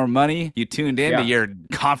us some more money, you tuned in to your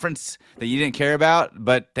conference that you didn't care about,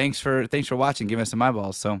 but thanks for watching, giving us some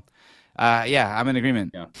eyeballs." So, I'm in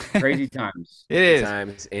agreement. Yeah, crazy times. It is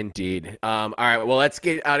times indeed. All right, well, let's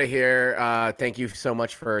get out of here. Thank you so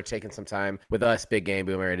much for taking some time with us, Big Game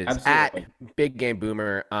Boomer. It is Absolutely. at Big Game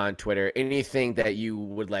Boomer on Twitter. Anything that you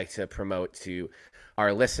would like to promote to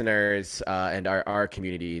our listeners and our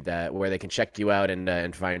community where they can check you out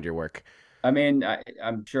and find your work? I mean,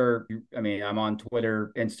 I'm sure. I mean, I'm on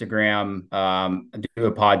Twitter, Instagram. I do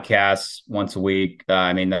a podcast once a week.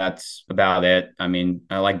 I mean, that's about it. I mean,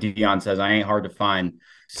 like Dion says, I ain't hard to find.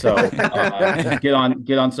 So just get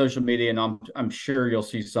on social media, and I'm sure you'll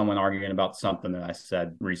see someone arguing about something that I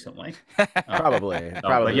said recently. Probably.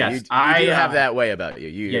 But yes, you do have that way about you.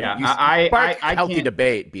 You spark healthy can't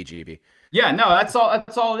debate, BGB. Yeah, no, that's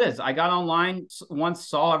all it is. I got online once,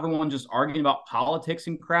 saw everyone just arguing about politics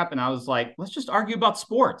and crap, and I was like, let's just argue about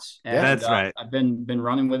sports. And, that's right. I've been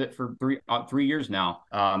running with it for 3 years now.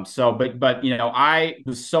 But I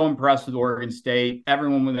was so impressed with Oregon State.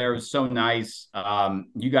 Everyone there was so nice.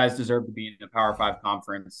 You guys deserve to be in the Power 5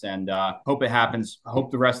 conference, and hope it happens.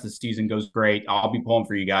 Hope the rest of the season goes great. I'll be pulling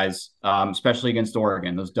for you guys, especially against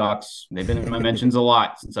Oregon. Those Ducks, they've been in my mentions a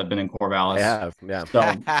lot since I've been in Corvallis. Yeah.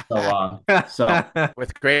 So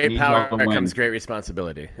with great power comes great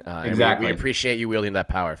responsibility. Exactly. We appreciate you wielding that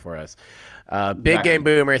power for us. Big Game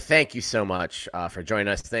Boomer, thank you so much for joining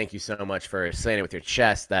us. Thank you so much for saying it with your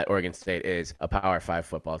chest that Oregon State is a Power 5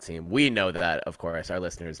 football team. We know that, of course. Our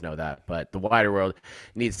listeners know that, but the wider world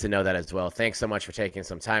needs to know that as well. Thanks so much for taking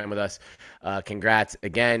some time with us. Congrats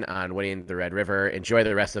again on winning the Red River. Enjoy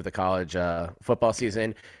the rest of the college football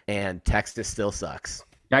season, and Texas still sucks.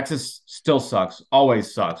 Texas still sucks.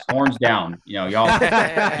 Always sucks. Horns down. Y'all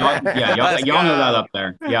know that up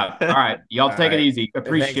there. Yeah. All right. Y'all take it easy.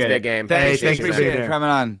 Appreciate it. Game. Thanks for coming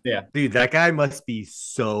on. Yeah. Dude, that guy must be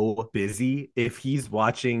so busy if he's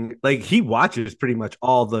watching, like he watches pretty much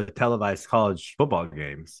all the televised college football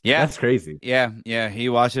games. Yeah. That's crazy. Yeah. He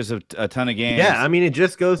watches a ton of games. Yeah. I mean, it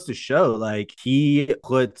just goes to show like he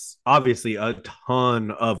puts obviously a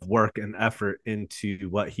ton of work and effort into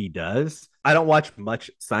what he does. I don't watch much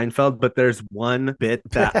Seinfeld, but there's one bit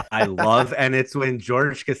that I love, and it's when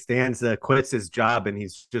George Costanza quits his job and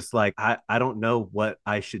he's just like, I don't know what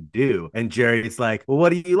I should do. And Jerry's like, well, what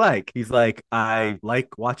do you like? He's like, I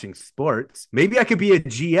like watching sports. Maybe I could be a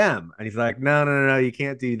GM. And he's like, no, you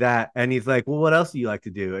can't do that. And he's like, well, what else do you like to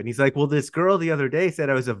do? And he's like, well, this girl the other day said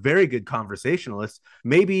I was a very good conversationalist.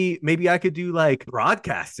 Maybe I could do like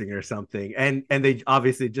broadcasting or something. And they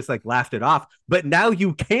obviously just like laughed it off. But now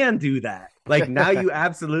you can do that. Like now you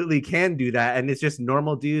absolutely can do that. And it's just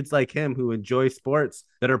normal dudes like him who enjoy sports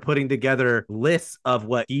that are putting together lists of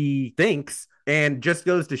what he thinks. And just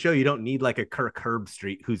goes to show you don't need like a Kirk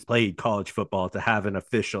Herbstreit who's played college football to have an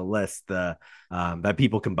official list that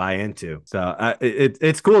people can buy into. So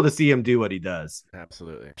it's cool to see him do what he does.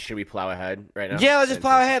 Absolutely. Should we plow ahead right now? Yeah, let's just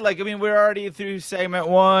plow ahead. Like, I mean, we're already through segment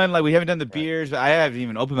 1. Like, we haven't done the beers, but I haven't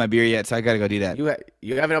even opened my beer yet, so I got to go do that.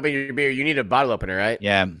 You haven't opened your beer. You need a bottle opener, right?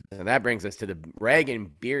 Yeah. And that brings us to the Rag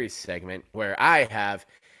and Beers segment where I have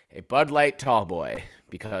a Bud Light Tall Boy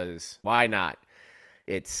because why not?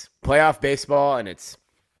 It's playoff baseball, and it's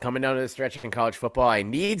coming down to the stretch in college football. I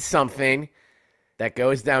need something that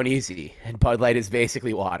goes down easy, and Bud Light is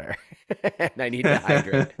basically water, and I need to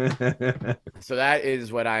hydrate. So that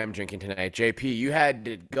is what I am drinking tonight. JP, you had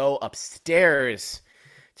to go upstairs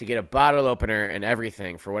to get a bottle opener and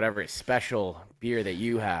everything for whatever special beer that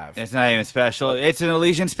you have. It's not even special. It's an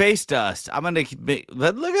Elysian Space Dust. I'm gonna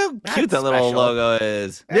look how cute that little logo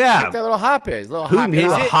is. Yeah, like that little hop is. Who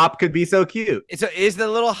knew a hop could be so cute? Is the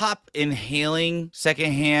little hop inhaling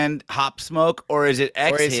secondhand hop smoke, or is it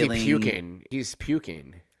exhaling? Or is he puking? He's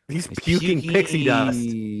puking. He's puking pixie dust.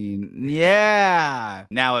 Yeah.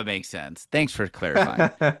 Now it makes sense. Thanks for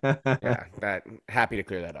clarifying. Happy to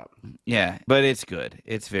clear that up. Yeah, but it's good.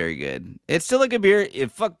 It's very good. It's still a good beer.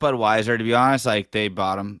 Fuck Budweiser, to be honest. Like, they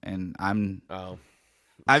bought them, and I've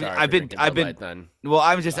been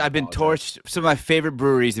torched. Some of my favorite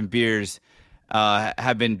breweries and beers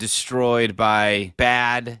have been destroyed by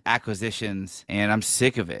bad acquisitions, and I'm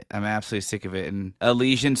sick of it. I'm absolutely sick of it. And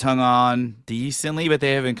Elysian's hung on decently, but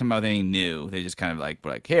they haven't come out with anything new. They just kind of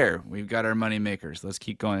like, here, we've got our money makers. Let's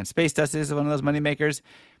keep going. And Space Dust is one of those money makers.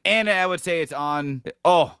 And I would say it's on.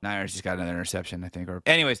 Oh, Niners just got another interception, I think.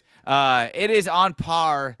 Anyways, it is on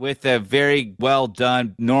par with the very well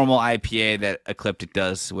done normal IPA that Ecliptic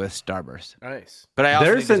does with Starburst. Nice. But I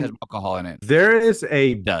also think it has alcohol in it. There is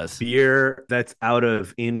a beer that's out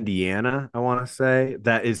of Indiana, I want to say,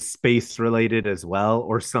 that is space related as well,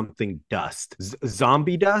 or something dust.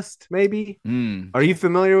 Zombie dust, maybe? Are you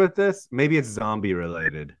familiar with this? Maybe it's zombie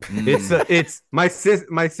related. It's my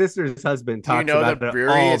sister's husband talks about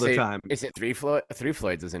it all the time. Is it Three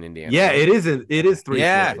Floyds is in Indiana? Yeah, it is. It is Three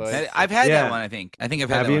Floyds. I've had that one. I think I've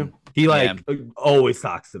had that one. He always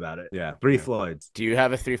talks about it. Yeah, Three Floyds. Do you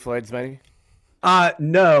have a Three Floyds, buddy?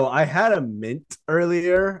 No, I had a mint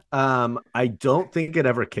earlier. I don't think it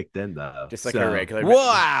ever kicked in though. Just like a regular.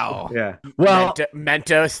 Wow. Yeah. Well,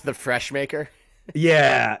 Mentos, the fresh maker.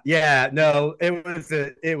 yeah. No,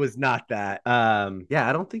 it was not that. Yeah,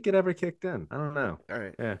 I don't think it ever kicked in. I don't know. All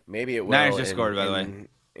right. Yeah. Maybe it will. Niners just scored, by the way.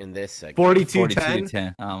 In this segment.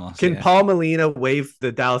 42-10. Almost. Can yeah. Paul Molina wave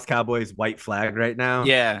the Dallas Cowboys white flag right now?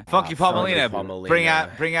 Yeah. Funky Paul Molina. Bring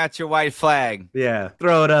out your white flag. Yeah.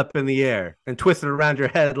 Throw it up in the air and twist it around your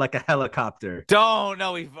head like a helicopter.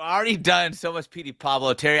 No, we've already done so much Petey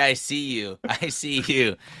Pablo. Terry, I see you.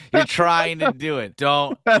 You're trying to do it.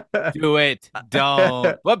 Don't do it.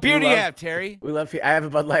 Don't. What beer do you have, Terry? We love you. I have a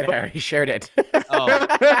Bud Light. I already shared it. Oh.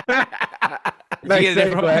 Nice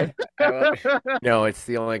segue. No, it's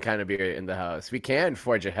the only kind of beer in the house. We can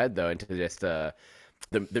forge ahead though into just the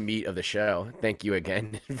meat of the show. Thank you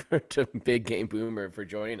again to Big Game Boomer for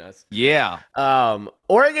joining us. Yeah.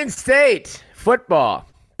 Oregon State football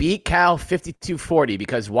beat Cal 52-40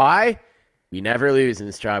 because why? We never lose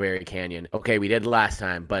in Strawberry Canyon. Okay, we did last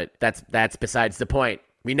time, but that's besides the point.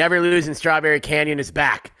 We never lose in Strawberry Canyon is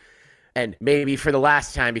back. And maybe for the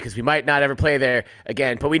last time because we might not ever play there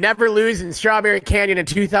again. But we never lose in Strawberry Canyon in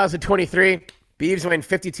 2023. Beavs win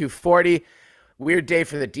 52-40. Weird day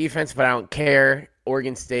for the defense, but I don't care.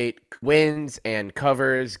 Oregon State wins and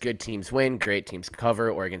covers. Good teams win. Great teams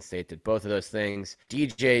cover. Oregon State did both of those things.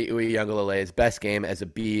 DJ Uiagalelei's best game as a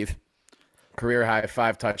Beav. Career high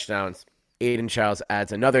 5 touchdowns. Aiden Childs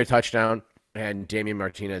adds another touchdown. And Damian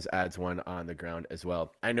Martinez adds one on the ground as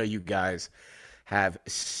well. I know you guys have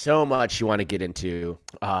so much you want to get into,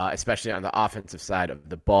 especially on the offensive side of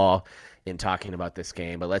the ball in talking about this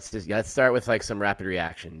game. But let's start with like some rapid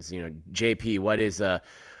reactions. You know, JP, what is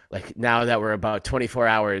like now that we're about 24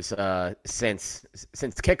 hours since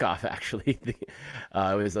kickoff? Actually, it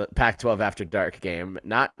was a Pac-12 after dark game.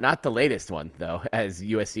 Not the latest one though, as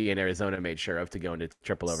USC and Arizona made sure of to go into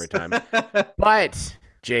triple overtime. But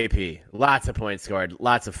JP, lots of points scored,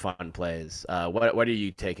 lots of fun plays. What are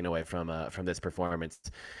you taking away from this performance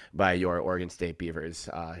by your Oregon State Beavers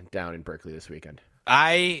down in Berkeley this weekend?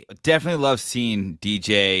 I definitely love seeing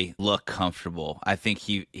DJ look comfortable. I think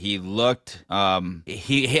he looked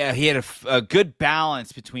he had a good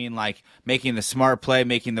balance between like making the smart play,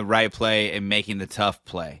 making the right play, and making the tough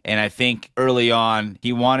play. And I think early on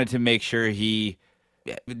he wanted to make sure he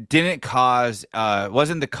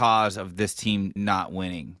wasn't the cause of this team not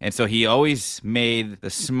winning. And so he always made the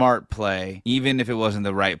smart play, even if it wasn't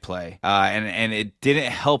the right play. And it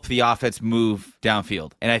didn't help the offense move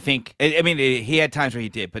downfield. And I think, he had times where he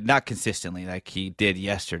did, but not consistently like he did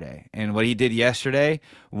yesterday. And what he did yesterday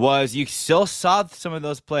was you still saw some of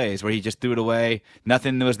those plays where he just threw it away.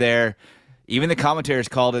 Nothing was there. Even the commentators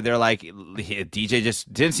called it. They're like, DJ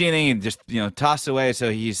just didn't see anything and just, tossed away.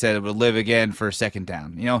 So he said it would live again for a second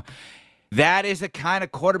down. That is the kind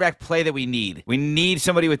of quarterback play that we need. We need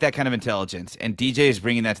somebody with that kind of intelligence. And DJ is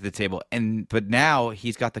bringing that to the table. But now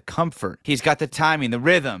he's got the comfort. He's got the timing, the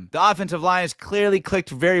rhythm. The offensive line has clearly clicked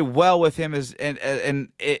very well with him, and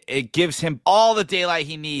it gives him all the daylight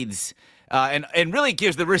he needs. And really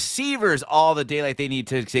gives the receivers all the daylight they need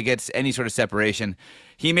to get any sort of separation.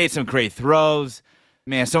 He made some great throws.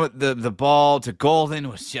 Man, some of the ball to Golden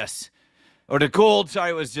was just – or to Gould,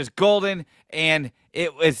 sorry, was just golden. And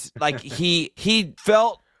it was like he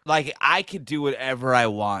felt like I could do whatever I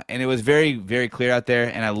want. And it was very, very clear out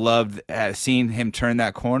there, and I loved seeing him turn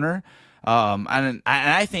that corner. And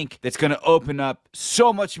I think that's going to open up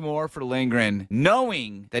so much more for Lindgren,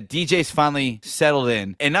 knowing that DJ's finally settled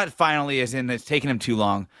in, and not finally as in it's taken him too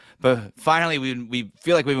long, but finally we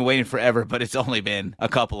feel like we've been waiting forever, but it's only been a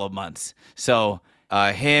couple of months. So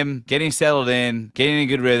him getting settled in, getting a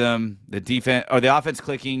good rhythm, the offense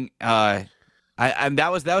clicking, that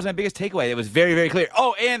was my biggest takeaway. It was very, very clear.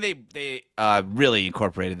 Oh, and they really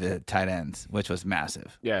incorporated the tight ends, which was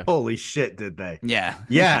massive. Yeah. Holy shit, did they? Yeah.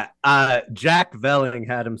 Yeah. Jack Velling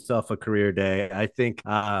had himself a career day. I think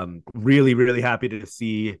really, really happy to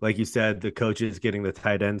see, like you said, the coaches getting the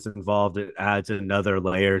tight ends involved. It adds another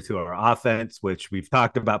layer to our offense, which we've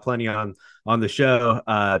talked about plenty on the show,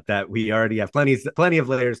 that we already have plenty of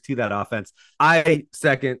layers to that offense. I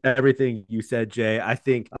second everything you said, Jay. I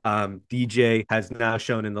think DJ has now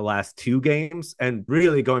shown in the last 2 games, and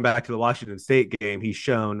really going back to the Washington State game, he's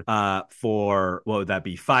shown for, what would that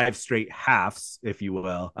be, 5 straight halves, if you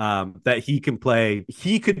will, that he can play.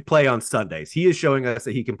 He could play on Sundays. He is showing us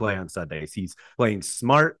that he can play on Sundays. He's playing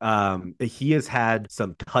smart. He has had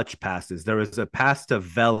some touch passes. There was a pass to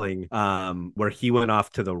Velling where he went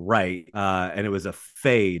off to the right, and it was a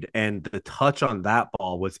fade, and the touch on that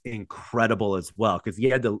ball was incredible as well, because he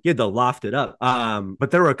had to loft it up.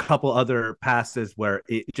 But there were a couple other passes passes where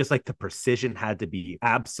it just like the precision had to be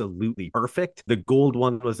absolutely perfect. The Gould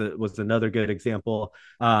one was another good example.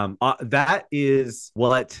 That is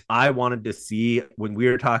what I wanted to see when we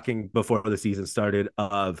were talking before the season started.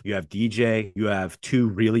 Of you have DJ, you have two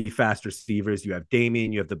really fast receivers, you have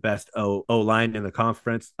Damian, you have the best O line in the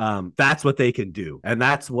conference. That's what they can do, and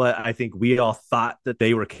that's what I think we all thought that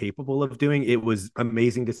they were capable of doing. It was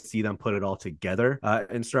amazing to see them put it all together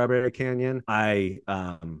in Strawberry Canyon.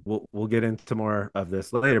 We'll get into more of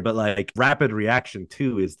this later, but like rapid reaction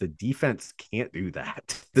too is the defense can't do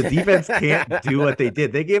that. The defense can't do what they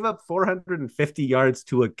did. They gave up 450 yards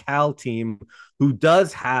to a Cal team who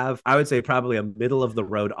does have, I would say, probably a middle of the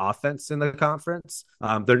road offense in the conference.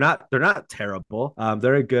 They're not terrible.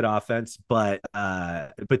 They're a good offense, but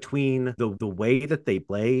between the way that they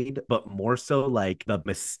played, but more so like the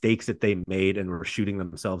mistakes that they made and were shooting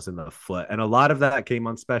themselves in the foot, and a lot of that came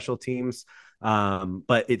on special teams.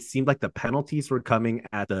 But it seemed like the penalties were coming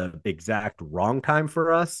at the exact wrong time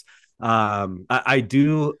for us. I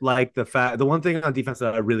do like the one thing on defense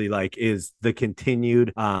that I really like is the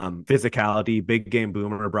continued physicality. Big Game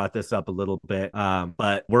Boomer brought this up a little bit,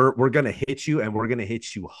 but we're gonna hit you, and we're gonna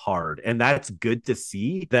hit you hard, and that's good to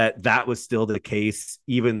see that was still the case,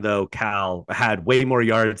 even though Cal had way more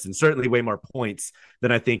yards and certainly way more points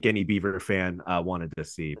than I think any Beaver fan wanted to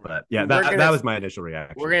see. But yeah, that was my initial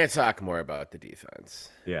reaction. We're gonna talk more about the defense.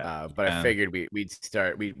 Yeah, but I figured we'd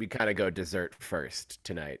start. We kind of go dessert first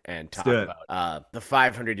tonight and talk about the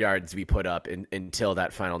 500 yards we put up until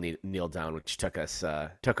that final kneel down, which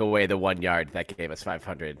took away the 1 yard that gave us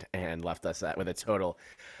 500 and left us with a total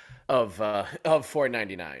of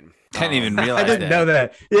 499. Didn't even realize I didn't know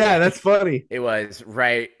that. Yeah, that's funny. It was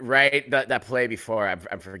right that play before.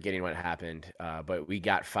 I'm forgetting what happened, but we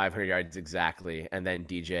got 500 yards exactly, and then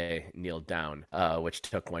DJ kneeled down, which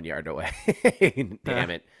took 1 yard away.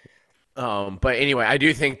 Damn it. But anyway, I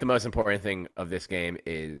do think the most important thing of this game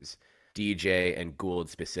is DJ and Gould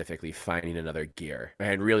specifically finding another gear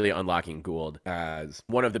and really unlocking Gould as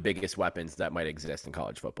one of the biggest weapons that might exist in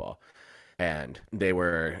college football. And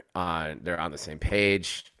they're on the same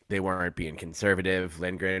page. They weren't being conservative.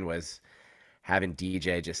 Lindgren was having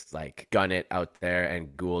DJ just like gun it out there,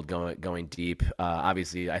 and Gould going deep.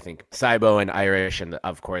 Obviously, I think Saibo and Irish, and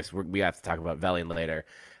of course we have to talk about Velling later.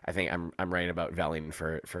 I think I'm writing about Velling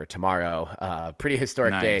for tomorrow. Pretty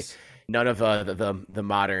historic day. None of the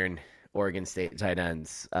modern Oregon State tight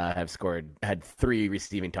ends had 3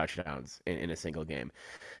 receiving touchdowns in a single game.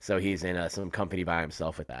 So he's in some company by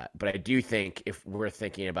himself with that. But I do think if we're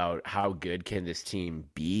thinking about how good can this team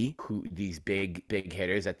be, who these big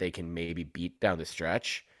hitters that they can maybe beat down the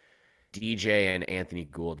stretch, DJ and Anthony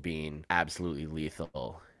Gould being absolutely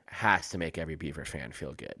lethal has to make every Beaver fan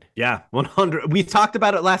feel good. Yeah, 100. We talked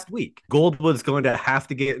about it last week. Gould was going to have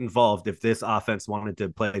to get involved if this offense wanted to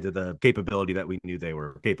play to the capability that we knew they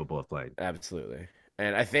were capable of playing. Absolutely.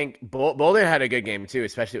 And I think Bolden had a good game too,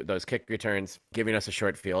 especially with those kick returns, giving us a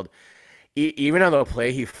short field. Even on the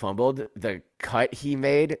play he fumbled, the cut he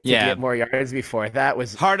made to get more yards before that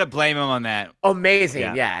was hard to blame him on that.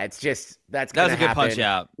 Amazing. Yeah, it's just that was a good punch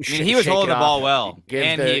out. I mean, he was holding the ball well,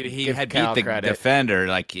 and he had beat the defender.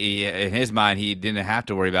 Like in his mind, he didn't have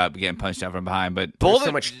to worry about getting punched out from behind. But Bolden,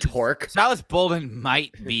 so much torque. Silas Bolden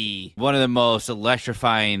might be one of the most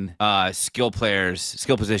electrifying skill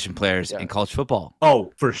position players in college football.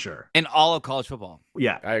 Oh, for sure. In all of college football.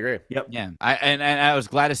 Yeah, I agree. Yep. Yeah, I was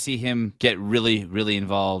glad to see him get really, really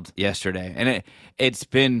involved yesterday, and it's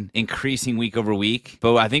been increasing week over week.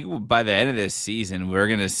 But I think by the end of this season, we're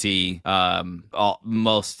going to see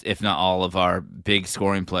most, if not all, of our big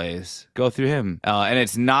scoring plays go through him. And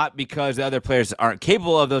it's not because the other players aren't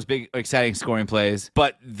capable of those big, exciting scoring plays,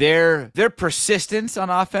 but their persistence on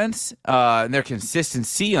offense and their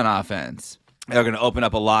consistency on offense are going to open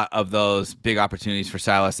up a lot of those big opportunities for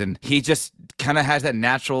Silas. And he just kind of has that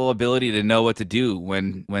natural ability to know what to do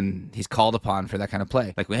when he's called upon for that kind of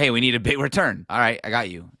play. Like, hey, we need a big return. All right, I got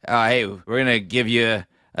you. Hey, we're going to give you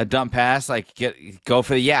a dump pass, like go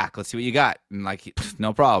for the yak. Let's see what you got. And like,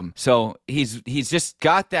 no problem. So he's just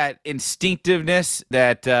got that instinctiveness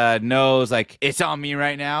that knows like it's on me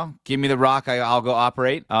right now. Give me the rock. I'll go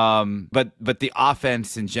operate. But the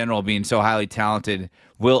offense in general being so highly talented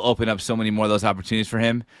will open up so many more of those opportunities for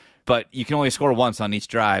him. But you can only score once on each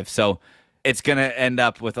drive. So it's going to end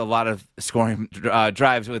up with a lot of scoring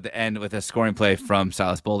drives with the end with a scoring play from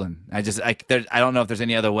Silas Bolden. I don't know if there's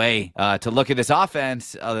any other way to look at this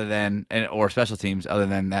offense or special teams other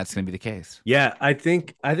than that's going to be the case. Yeah, I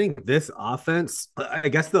think this offense, I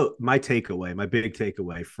guess my big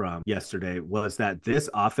takeaway from yesterday was that this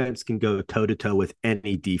offense can go toe to toe with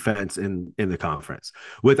any defense in the conference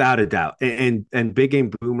without a doubt. And Big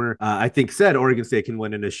Game Boomer, I think said Oregon State can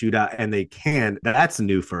win in a shootout, and they can. That's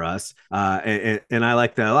new for us. And I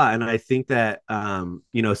like that a lot. And I think that,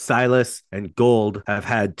 Silas and Gold have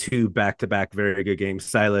had 2 back-to-back very good games.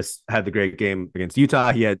 Silas had the great game against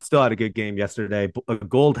Utah. He still had a good game yesterday.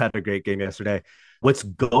 Gold had a great game yesterday. What's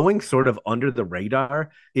going sort of under the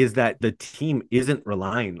radar is that the team isn't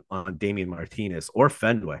relying on Damian Martinez or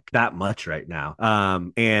Fenwick that much right now.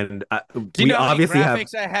 And do you know obviously the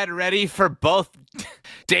graphics I had ready for both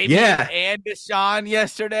Damian and Deshaun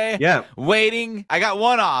yesterday? Yeah, waiting. I got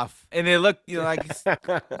one off, and they look like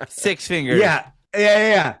 6 fingers. Yeah.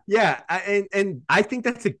 And I think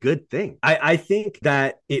that's a good thing. I think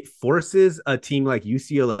that it forces a team like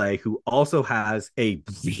UCLA, who also has a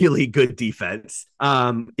really good defense.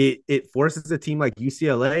 It forces a team like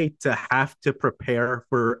UCLA to have to prepare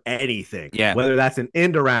for anything. Yeah. Whether that's an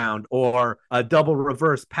end around or a double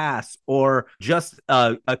reverse pass or just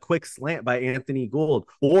a quick slant by Anthony Gould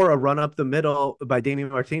or a run up the middle by Damian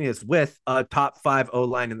Martinez with a top 5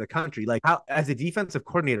 O-line in the country. Like, how, as a defensive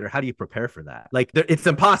coordinator, how do you prepare for that? Like, it's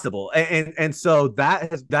impossible. And so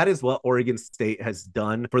that is what Oregon State has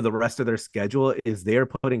done for the rest of their schedule, is they're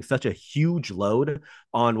putting such a huge load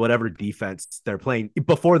on whatever defense they're playing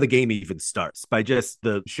before the game even starts, by just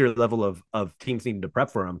the sheer level of teams needing to prep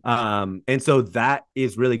for them. And so that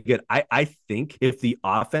is really good. I think if the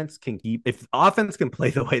offense can play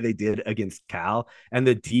the way they did against Cal, and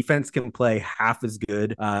the defense can play half as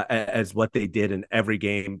good as what they did in every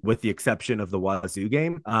game, with the exception of the Wazoo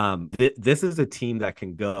game, this is a team that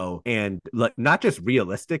can go and, like, not just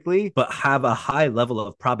realistically, but have a high level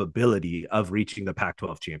of probability of reaching the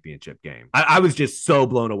Pac-12 championship game. I was just so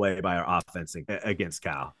blown away by our offense against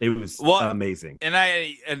Cal. It was amazing.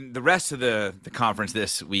 And the rest of the conference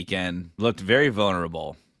this weekend looked very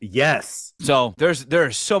vulnerable. Yes. So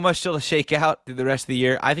there's so much still to shake out through the rest of the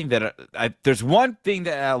year. I think that there's one thing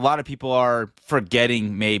that a lot of people are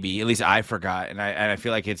forgetting, maybe, at least I forgot, and I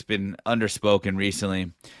feel like it's been underspoken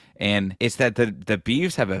recently. And it's that the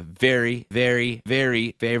Beavs have a very, very,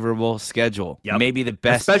 very favorable schedule. Yep. Maybe the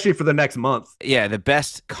best, especially for the next month. Yeah, the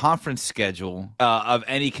best conference schedule of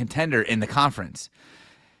any contender in the conference.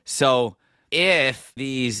 So if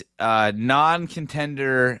these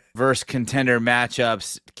non-contender versus contender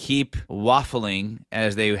matchups keep waffling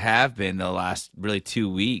as they have been the last really 2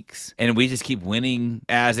 weeks, and we just keep winning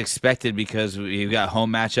as expected because we've got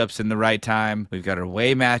home matchups in the right time, we've got our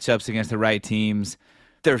away matchups against the right teams,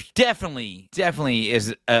 there's definitely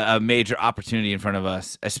is a major opportunity in front of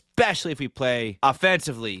us, especially if we play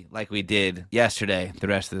offensively like we did yesterday the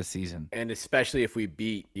rest of the season. And especially if we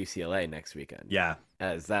beat UCLA next weekend. Yeah.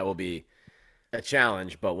 As that will be a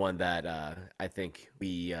challenge, but one that I think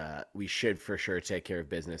we should for sure take care of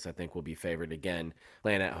business. I think we'll be favored again,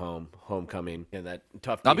 playing at home, homecoming, and that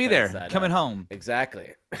tough defense. I'll be there, coming home.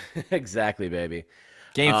 Exactly. Exactly, baby.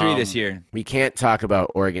 Game 3 this year. We can't talk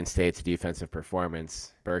about Oregon State's defensive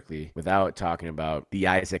performance, Berkeley, without talking about the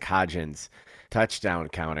Isaac Hodgins touchdown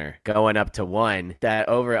counter going up to 1. That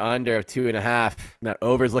over under of 2.5. That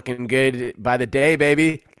over's looking good by the day,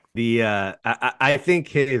 baby. I think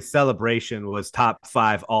his celebration was top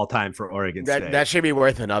 5 all time for Oregon State. That should be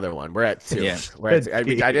worth another one. We're at 2. Yeah.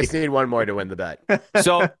 I just need one more to win the bet.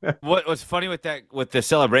 So what's funny with the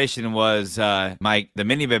celebration was the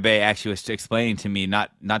mini bebe actually was explaining to me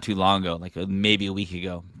not too long ago, like maybe a week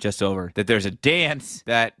ago, just over, that there's a dance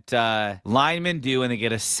that linemen do when they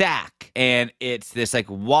get a sack, and it's this like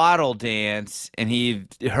waddle dance, and he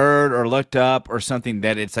heard or looked up or something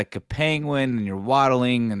that it's like a penguin and you're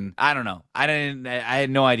waddling, and I don't know. I had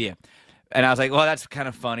no idea. And I was like, well, that's kind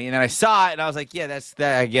of funny. And then I saw it, and I was like, yeah,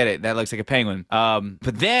 I get it. That looks like a penguin. But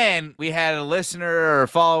then we had a listener or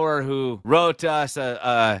follower who wrote us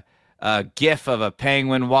a gif of a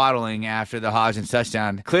penguin waddling after the Hodgins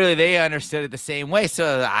touchdown. Clearly, they understood it the same way.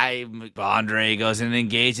 So Andre goes and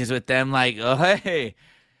engages with them like, oh, hey.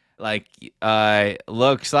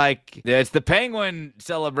 looks like it's the Penguin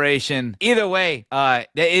celebration. Either way, that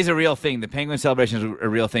is a real thing. The Penguin celebration is a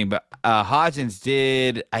real thing. But Hodgins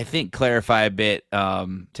did, I think, clarify a bit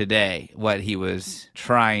today what he was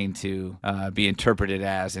trying to be interpreted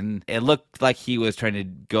as, and it looked like he was trying to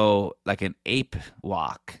go like an ape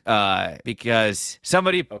walk because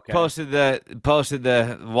somebody posted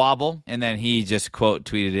the wobble, and then he just quote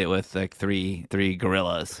tweeted it with like three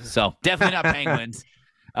gorillas. So definitely not penguins,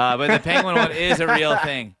 but the penguin one is a real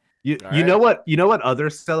thing. You know what other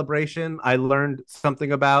celebration I learned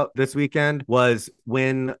something about this weekend was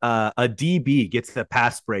when a DB gets a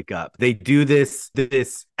pass breakup. They do this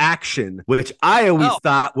action, which I always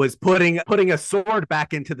thought was putting a sword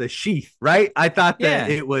back into the sheath, right? I thought that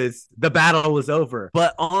it was the battle was over.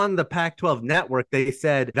 But on the Pac-12 network, they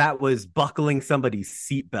said that was buckling somebody's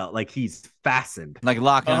seatbelt, like he's fastened. Like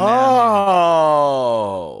locking him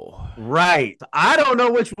Oh. Right. I don't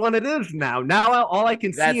know which one it is now. Now all I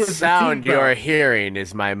can see is the sound seatbelt. you're hearing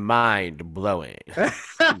is my mind blowing.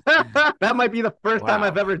 That might be the first time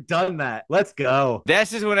I've ever done that. Let's go.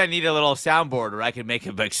 This is when I need a little soundboard where I can make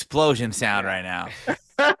an explosion sound right now.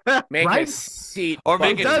 Make Right? a seat. Or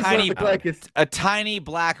make It does a look like it's a tiny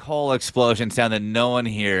black hole explosion sound that no one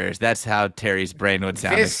hears. That's how Terry's brain would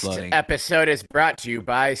sound This exploding. episode is brought to you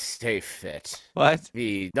by SafeFit, What?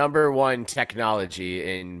 the #1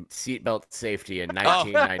 technology in seatbelt safety in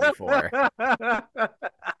 1994.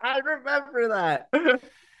 I remember that.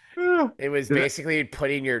 It was basically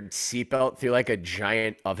putting your seatbelt through like a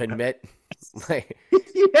giant oven mitt. Like,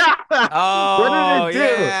 Yeah. Oh, What did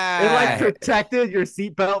it do? yeah. It like protected your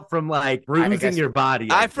seatbelt from like bruising guess- your body.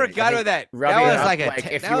 I think. forgot about that. rubbing That it was up, like a like,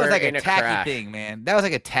 if that you was were like in a a tacky crash. thing, man. That was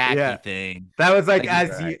like a tacky thing. That was like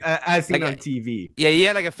Like, as seen like on TV. Yeah, you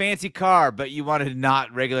had like a fancy car, but you wanted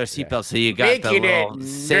not regular seatbelts, so you got making the it little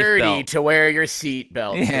safe nerdy belt. to wear your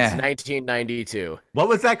seatbelt Yeah. since 1992. What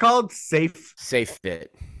was that called? Safe. SafeFit.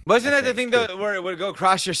 Wasn't that the thing though, where it would go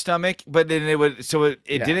across your stomach, but then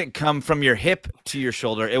it didn't come from your hip to your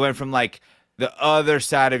shoulder. It went from like the other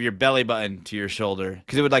side of your belly button to your shoulder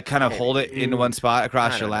because it would like kind of hold it into one spot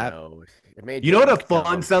across your lap. It made You know what a look fun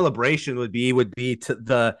dumb. celebration would be to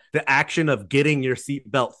the action of getting your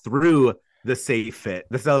seatbelt through the safe fit.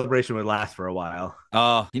 The celebration would last for a while.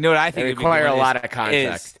 Oh, you know what I They think? would be require good a is- lot of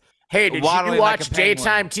context. Hey, did waddling you like watch a penguin.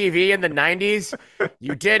 daytime TV in the 90s?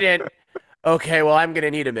 You didn't. Okay, well, I'm going to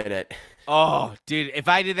need a minute. Oh, dude, if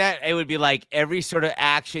I did that, it would be like every sort of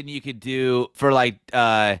action you could do for like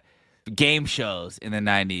game shows in the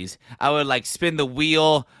 90s. I would like spin the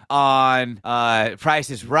wheel on Price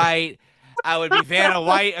is Right. I would be Vanna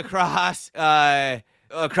White across the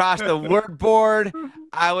word board.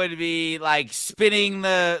 I would be like spinning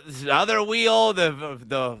the other wheel,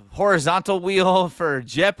 the horizontal wheel for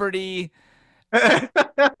Jeopardy.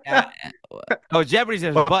 Jeopardy's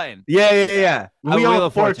a button. Yeah. A Wheel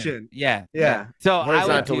of Fortune. Yeah. Yeah. So I would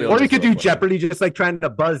Horizontal do, wheel. Or you could do Wheel of Fortune. Jeopardy just like trying to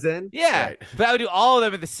buzz in. yeah, Right. but I would do all of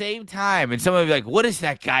them at the same time, and someone would be like, "What is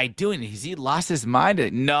that guy doing? Has he lost his mind?"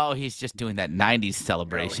 No, he's just doing that '90s Bro,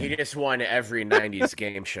 celebration. he just won every 90s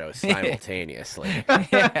game show simultaneously.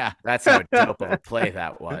 Yeah. That's how dope of a play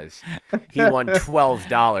that was. He won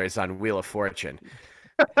 $12 on Wheel of Fortune.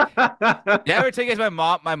 Did I ever tell you guys my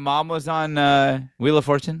mom was on Wheel of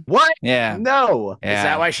Fortune? What? Yeah. No. Yeah. Is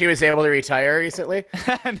that why she was able to retire recently?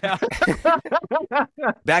 No.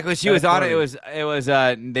 Back when she was That's on funny. it was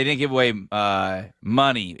they didn't give away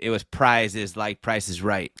money. It was prizes like Price is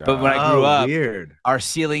Right. But when I grew up, weird. our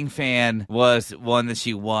ceiling fan was one that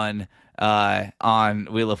she won on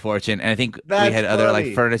Wheel of Fortune, and I think we That's had other funny.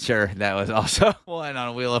 like furniture that was also one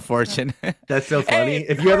on Wheel of Fortune. That's so funny. Hey.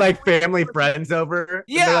 If you had like family friends over, and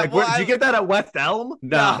Yeah, they're like, well, "Did you get that at West Elm?"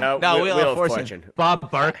 No. Wheel of Fortune.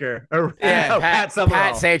 Bob Barker. Or, Yeah, no, Pat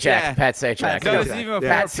Summerall. Sajak. Yeah. Pat Sajak. No, Yeah. it's even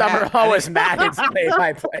Yeah. Pat Summerall was Madden's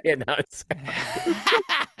play-by-play announcer.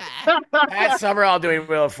 Pat Summerall doing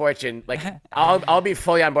Wheel of Fortune. Like, I'll be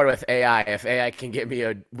fully on board with AI if AI can get me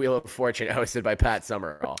a Wheel of Fortune hosted by Pat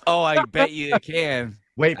Summerall. Oh, I bet you can.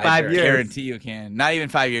 Wait I 5 years. guarantee you can. Not even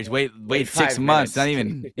 5 years. Wait 6 5 months. minutes. Not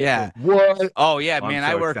even. Yeah. What? Oh yeah, I'm man.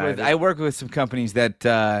 so I excited. work with some companies that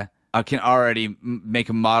can already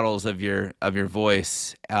make models of your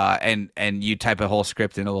voice, and you type a whole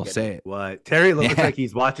script and it will say it. What? Terry looks Yeah. like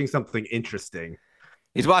he's watching something interesting.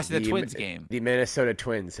 He's watching the Twins game. The Minnesota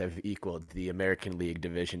Twins have equaled the American League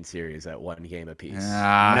Division Series at 1 game apiece.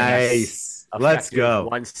 Ah, Nice. Let's Effective go.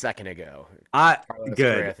 1 second ago. Carlos Correa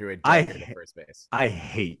Good. threw a I- dagger to first base. I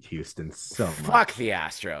hate Houston so much. Fuck the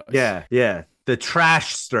Astros. Yeah. The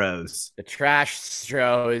trash Stros. The trash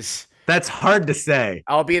Stros. That's hard to say.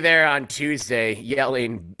 I'll be there on Tuesday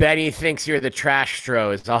yelling, Benny thinks you're the trash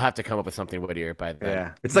Stros. I'll have to come up with something wittier by then.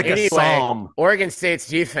 Yeah. It's like Anyway, a psalm. Oregon State's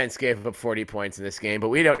defense gave up 40 points in this game, but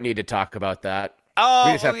we don't need to talk about that. Oh,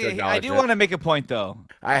 We just have to okay. acknowledge I do it. want to make a point though.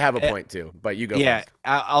 I have a point too, but you go Yeah, first.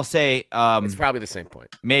 I'll say It's probably the same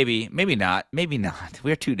point. maybe not.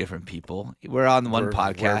 We're two different people. We're on one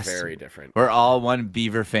podcast. We're very different. We're all one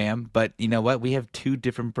Beaver fam, but you know what? We have two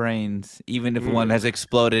different brains. Even if one has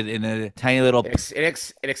exploded in a tiny little. It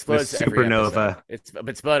explodes The every supernova. episode. It's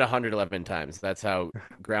exploded 111 times. That's how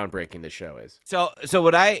groundbreaking the show is. So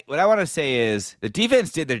what I want to say is the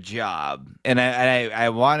defense did their job, and I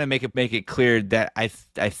want to make it clear that I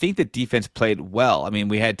think the defense played well. I mean,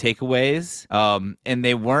 we had takeaways, and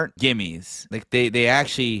they weren't gimmies. Like they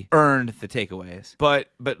actually earned the takeaways. But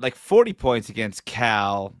like 40 points against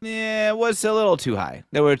Cal, was a little too high.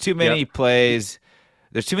 There were too many plays.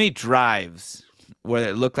 There's too many drives where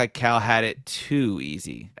it looked like Cal had it too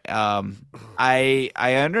easy. I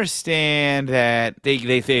understand that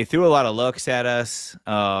they threw a lot of looks at us.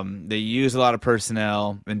 They used a lot of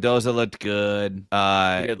personnel. Mendoza looked good.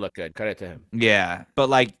 He did look good. Credit to him. Yeah, but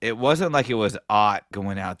like it wasn't like it was Ott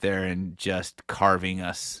going out there and just carving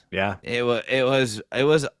us. Yeah. It was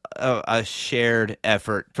a shared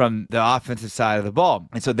effort from the offensive side of the ball,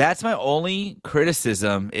 and so that's my only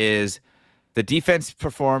criticism is the defense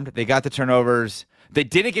performed. They got the turnovers. They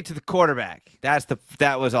didn't get to the quarterback.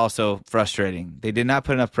 That was also frustrating. They did not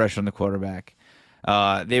put enough pressure on the quarterback.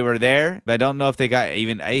 They were there, but I don't know if they got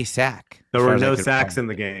even a sack. There were no sacks in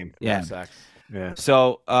the game. Yeah. No sacks. Yeah.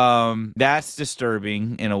 So that's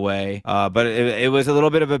disturbing in a way, but it was a little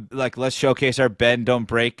bit of a like let's showcase our bend don't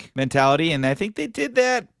break mentality, and I think they did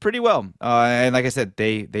that pretty well. And like I said,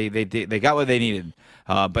 they got what they needed.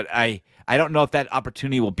 But I don't know if that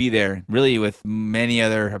opportunity will be there really with many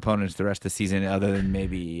other opponents the rest of the season other than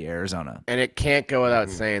maybe Arizona. And it can't go without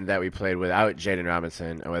saying that we played without Jaden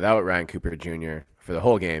Robinson and without Ryan Cooper Jr. for the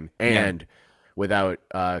whole game, and without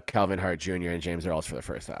Calvin Hart Jr. and James Earls for the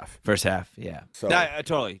first half. First half, yeah. So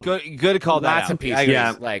totally good to call that lots out. of pieces.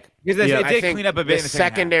 Yeah. Like Because it I did think clean up a bit the in the second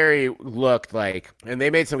half. secondary looked like, and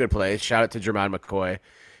they made some good plays. Shout out to Jermon McCoy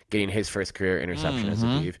getting his first career interception as a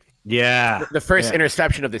Beav. Yeah. The first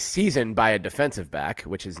interception of the season by a defensive back,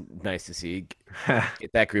 which is nice to see.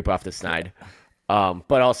 Get that group off the snide.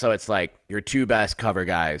 But also it's like your two best cover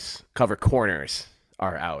corners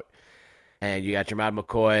are out. And you got Jermon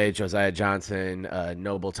McCoy, Josiah Johnson,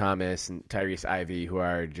 Noble Thomas, and Tyrese Ivey, who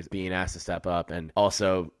are just being asked to step up. And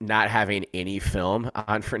also not having any film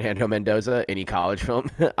on Fernando Mendoza, any college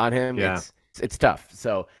film on him. Yeah. It's tough.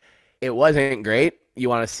 So it wasn't great. You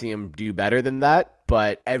want to see him do better than that.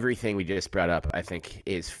 But everything we just brought up, I think,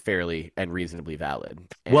 is fairly and reasonably valid.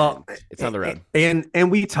 And well, it's on the road. And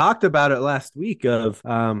we talked about it last week of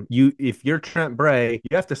if you're Trent Bray,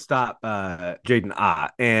 you have to stop Jaden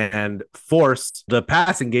Ott and force the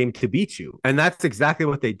passing game to beat you. And that's exactly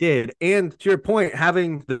what they did. And to your point,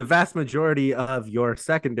 having the vast majority of your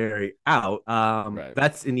secondary out,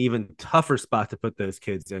 that's an even tougher spot to put those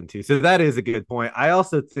kids into. So that is a good point. I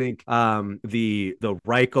also think the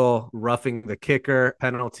Reichel roughing the kicker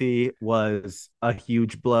penalty was a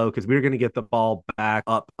huge blow because we were going to get the ball back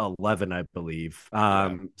up 11, I believe.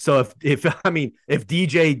 So if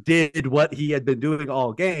DJ did what he had been doing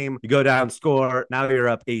all game, you go down, score, now you're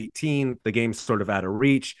up 18, the game's sort of out of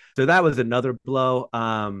reach. So that was another blow.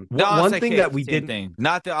 One thing that we didn't,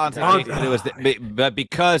 not the onside kick, but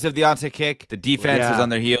because of the onside kick, the defense was on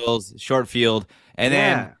their heels, short field. And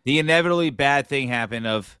then the inevitably bad thing happened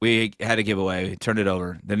of we had to give away. We turned it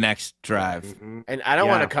over the next drive. And I don't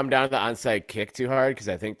want to come down to the onside kick too hard because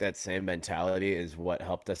I think that same mentality is what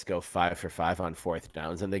helped us go 5 for 5 on fourth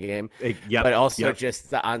downs in the game. But also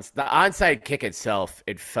just the onside kick itself,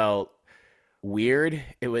 it felt weird.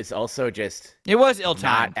 It was also just it was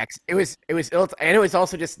ill-timed. It was ill, and it was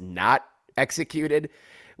also just not executed,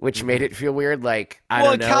 which made it feel weird. Like, I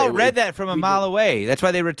don't know. Cal read that from a mile away. That's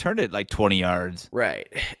why they returned it like 20 yards. Right.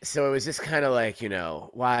 So it was just kind of like,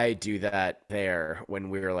 why do that there when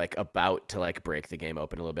we were like about to like break the game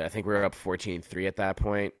open a little bit? I think we were up 14-3 at that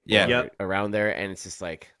point. Yeah. Around there. And it's just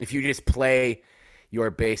like, if you just play your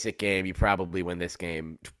basic game, you probably win this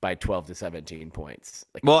game by 12 to 17 points.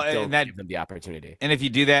 Like, don't give them the opportunity. And if you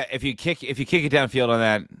do that, if you kick it downfield on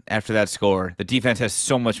that after that score, the defense has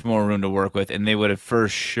so much more room to work with, and they would have for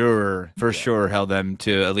sure held them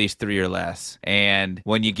to at least 3 or less. And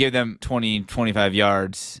when you give them 20, 25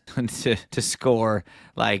 yards to score,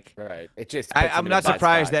 like it just I'm not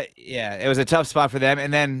surprised that it was a tough spot for them.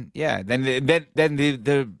 And then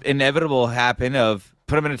the inevitable happened of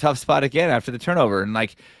put them in a tough spot again after the turnover, and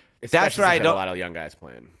like especially that's where I don't. A lot of young guys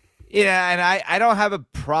playing. Yeah, and I don't have a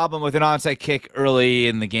problem with an onside kick early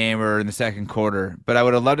in the game or in the second quarter, but I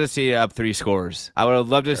would have loved to see it up 3 scores. I would have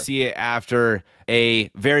loved to see it after a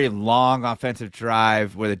very long offensive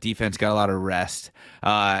drive where the defense got a lot of rest,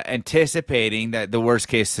 anticipating that the worst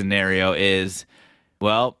case scenario is,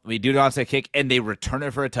 well, we do the onside kick and they return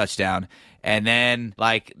it for a touchdown. And then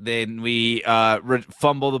we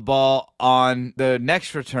fumble the ball on the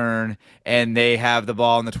next return, and they have the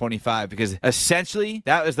ball on the 25. Because essentially,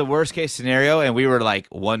 that was the worst case scenario, and we were like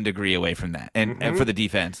 1 degree away from that. And for the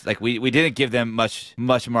defense, like we didn't give them much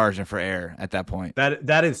margin for error at that point.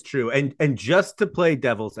 That is true. And just to play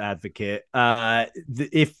devil's advocate,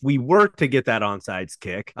 if we were to get that onside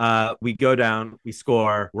kick, we go down, we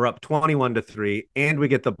score, we're up 21-3, and we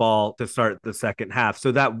get the ball to start the second half.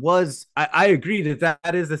 So that was. I agree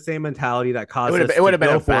that is the same mentality that caused it would have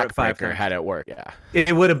been a backbreaker had it worked. Yeah,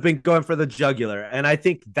 it would have been going for the jugular, and I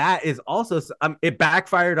think that is also it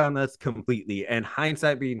backfired on us completely. And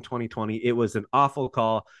hindsight being 2020, it was an awful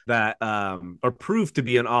call that or proved to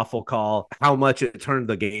be an awful call. How much it turned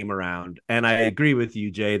the game around, and I agree with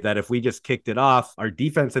you, Jay, that if we just kicked it off, our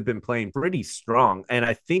defense had been playing pretty strong, and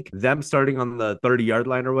I think them starting on the 30-yard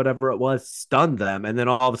line or whatever it was stunned them, and then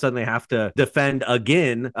all of a sudden they have to defend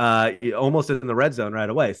again. Almost in the red zone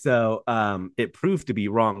right away. So it proved to be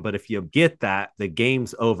wrong. But if you get that, the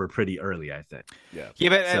game's over pretty early, I think. Yeah,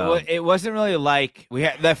 but it wasn't really like we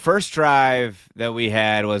had that first drive that we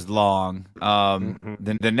had was long.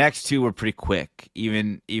 The next 2 were pretty quick,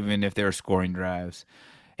 even if they were scoring drives.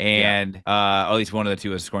 And at least one of the 2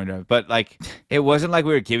 was a scoring drive. But it wasn't like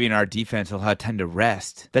we were giving our defense a lot of time to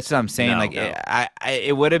rest. That's what I'm saying.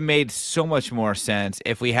 It would have made so much more sense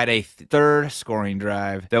if we had a third scoring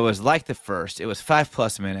drive that was like the first. It was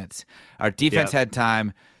 5+ minutes. Our defense had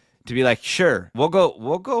time to be like, sure, we'll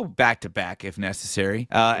go back to back if necessary.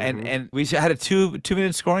 And we had a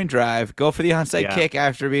 2-minute scoring drive. Go for the onside kick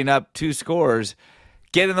after being up 2 scores.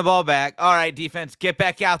 Getting the ball back. All right, defense, get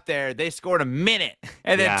back out there. They scored a minute,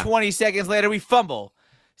 and then 20 seconds later we fumble.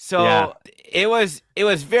 So it was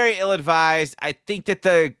very ill-advised. I think that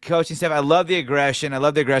the coaching staff, I love the aggression. I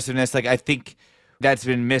love the aggressiveness. I think that's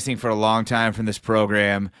been missing for a long time from this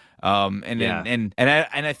program. And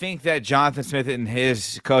I think that Jonathan Smith and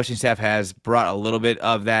his coaching staff has brought a little bit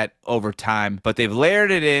of that over time, but they've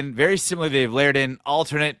layered it in very similarly. They've layered in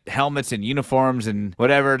alternate helmets and uniforms and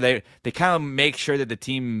whatever. They kind of make sure that the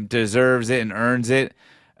team deserves it and earns it.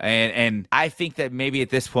 And I think that maybe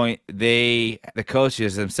at this point, the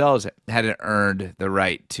coaches themselves hadn't earned the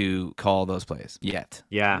right to call those plays yet.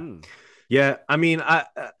 Yeah. Yeah. I mean,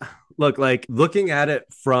 looking at it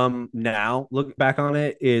from now, look back on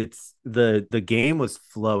it, it's the game was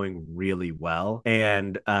flowing really well.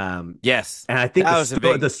 And yes. And I think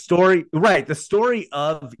the story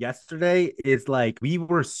of yesterday is we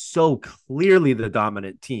were so clearly the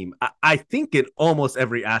dominant team. I think in almost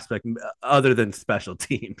every aspect other than special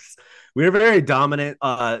teams. We were very dominant,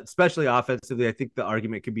 especially offensively. I think the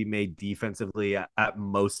argument could be made defensively at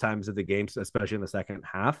most times of the game, especially in the second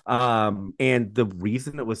half. And the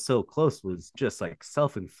reason it was so close was just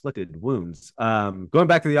self-inflicted wounds. Going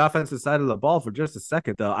back to the offensive side of the ball for just a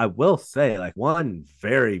second, though, I will say one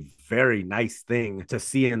very, very nice thing to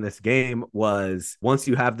see in this game was once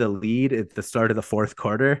you have the lead at the start of the fourth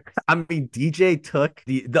quarter. I mean, DJ took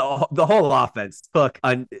the whole offense took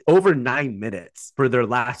over 9 minutes for their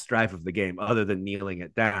last drive of the game, other than kneeling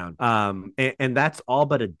it down. And that's all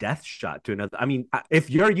but a death shot to another. I mean, if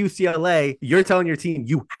you're UCLA, you're telling your team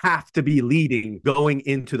you have to be leading going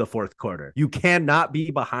into the fourth quarter. You cannot be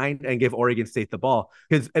behind and give Oregon State the ball,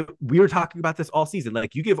 because we were talking about this all season.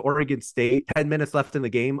 You give Oregon State 10 minutes left in the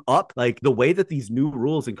game up, the way that these new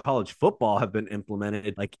rules in college football have been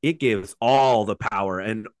implemented, it gives all the power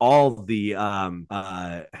and all the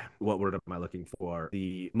what word am I looking for?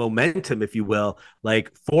 The momentum, if you will,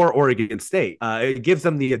 for Oregon State. It gives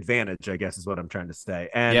them the advantage, I guess is what I'm trying to say.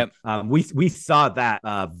 And we saw that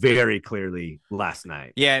very clearly last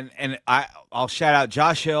night. Yeah, and I'll shout out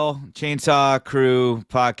Josh Hill, Chainsaw Crew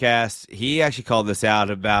podcast. He actually called this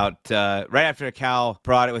out about right after Cal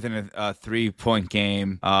brought it within a 3-point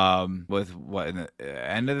game. With what in the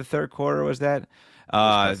end of the third quarter was that?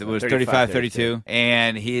 It was 35-32,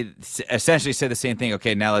 and he essentially said the same thing.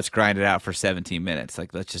 Okay, now let's grind it out for 17 minutes.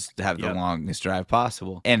 Let's just have the longest drive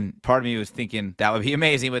possible. And part of me was thinking that would be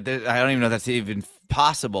amazing, but I don't even know if that's even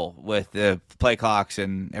possible with the play clocks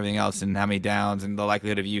and everything else and how many downs and the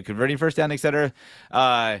likelihood of you converting first down, etc.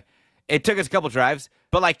 It took us a couple drives,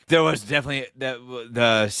 But like there was definitely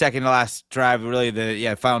the second to last drive, really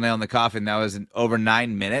the final nail in the coffin. That was over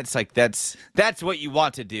 9 minutes. Like that's what you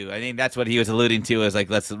want to do. I think that's what he was alluding to is like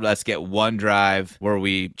let's get one drive where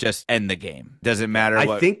we just end the game. Doesn't matter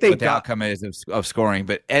what the outcome is of scoring,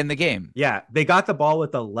 but end the game. Yeah, they got the ball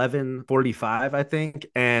with 11:45, I think,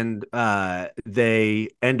 and they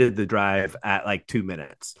ended the drive at like 2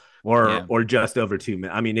 minutes. Or just over 2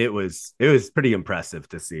 minutes. I mean, it was pretty impressive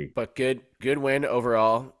to see. But good win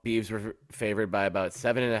overall. Beavs were favored by about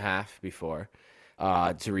 7.5 before.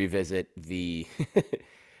 To revisit the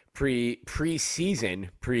preseason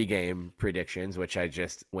pregame predictions, which I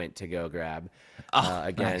just went to go grab.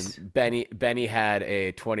 Again, nice. Benny had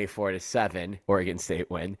a 24-7 Oregon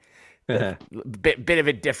State win. Bit of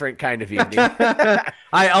a different kind of evening.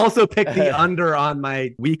 I also picked the under on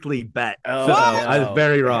my weekly bet. I was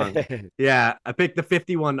very wrong. Yeah, I picked the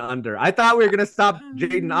 51 under. I thought we were going to stop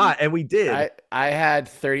Jaden Ott, and we did. I had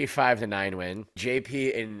 35-9 win.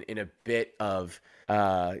 JP in a bit of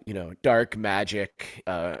dark magic,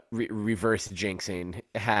 reverse jinxing,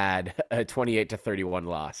 had a 28-31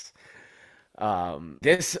 loss.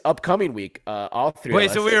 This upcoming week, all three.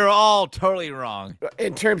 Wait, so we were all totally wrong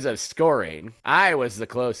in terms of scoring. I was the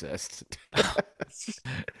closest.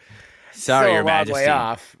 Sorry, Your Majesty. Way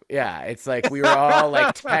off. Yeah, it's like we were all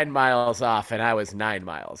like 10 miles off, and I was 9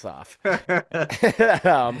 miles off.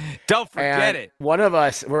 Don't forget it. One of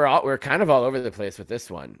us, we're kind of all over the place with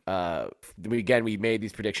this one. We made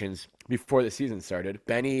these predictions before the season started.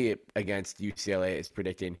 Benny against UCLA is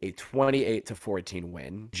predicting a 28-14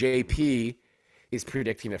 win. JP is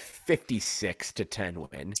predicting a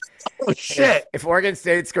 56-10 win. Oh, shit. If Oregon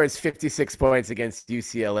State scores 56 points against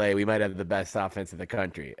UCLA, we might have the best offense in the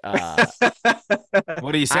country.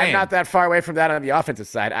 What are you saying? I'm not that far away from that on the offensive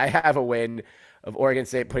side. I have a win of Oregon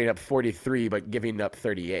State putting up 43, but giving up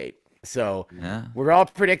 38. So we're all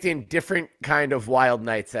predicting different kind of wild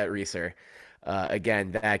nights at Reser.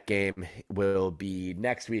 Again, that game will be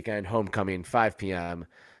next weekend, homecoming, 5 p.m.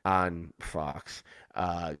 on Fox.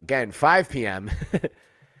 Again, 5 p.m.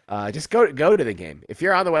 Just go to the game. If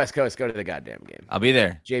you're on the West Coast, go to the goddamn game. I'll be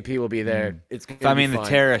there. JP will be there. It's gonna if I'm be in fun. The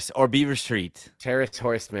Terrace or Beaver Street. Terrace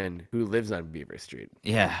Horseman, who lives on Beaver Street.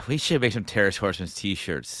 Yeah, we should make some Terrace Horseman's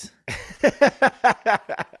t-shirts.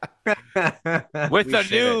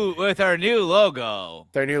 with our new logo.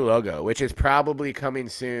 Their new logo, which is probably coming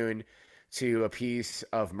soon to a piece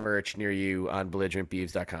of merch near you on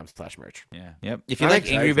belligerentbeavs.com/merch. Yeah. Yep. If you like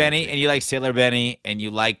Angry Benny and you like Sailor Benny and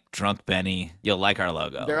you like Drunk Benny, you'll like our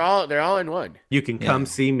logo. They're all in one. You can come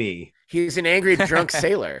see me. He's an angry drunk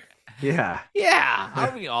sailor. Yeah. Yeah.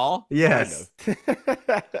 Aren't we all? Yes.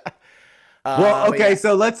 Well, okay,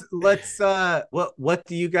 so let's what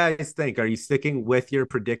do you guys think? Are you sticking with your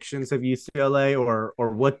predictions of UCLA or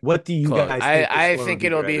what do you guys think? I think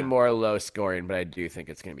it'll be more low scoring, but I do think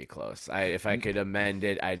it's going to be close. If I could amend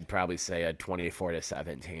it, I'd probably say a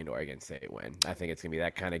 24-17 Oregon State win. I think it's going to be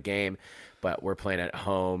that kind of game, but we're playing at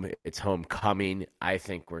home. It's homecoming. I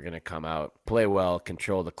think we're going to come out, play well,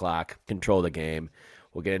 control the clock, control the game.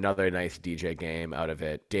 We'll get another nice DJ game out of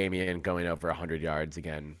it. Damian going over 100 yards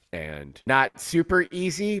again. And not super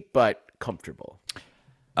easy, but comfortable.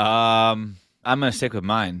 I'm going to stick with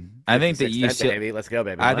mine. I think that UCLA... Baby. Let's go,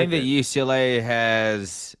 baby. I think that UCLA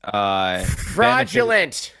has...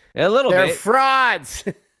 fraudulent. A little bit. They're frauds.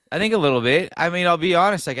 I think a little bit. I mean, I'll be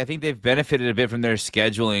honest. Like, I think they've benefited a bit from their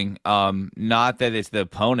scheduling. Not that it's the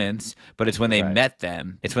opponents, but it's when they met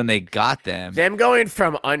them. It's when they got them. Them going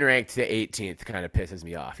from unranked to 18th kind of pisses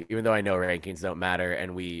me off. Even though I know rankings don't matter,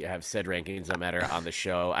 and we have said rankings don't matter on the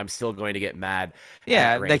show, I'm still going to get mad.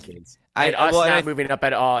 Yeah, at rankings. Not moving up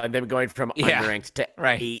at all, and them going from unranked to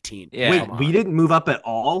 18. Yeah. Wait, we didn't move up at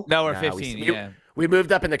all? No, we're 15. We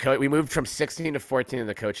moved up in the coach. We moved from 16 to 14 in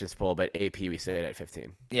the coaches poll, but AP we stayed at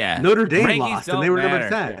 15. Yeah, Notre Dame lost, and they were number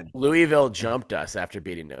 10. Louisville jumped us after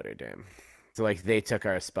beating Notre Dame, so like they took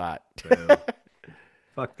our spot.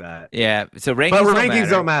 Fuck that. Yeah. So rankings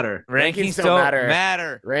don't matter. Rankings don't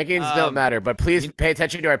matter. Rankings don't matter. But please pay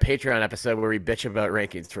attention to our Patreon episode where we bitch about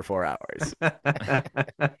rankings for 4 hours.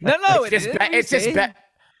 No,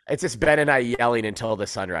 It's just Ben and I yelling until the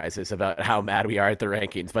sun rises about how mad we are at the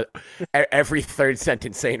rankings, but every third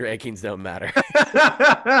sentence saying rankings don't matter.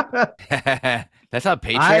 That's on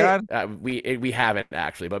Patreon? We haven't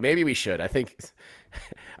actually, but maybe we should. I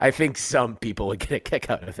think some people would get a kick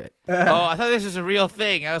out of it. Oh, I thought this was a real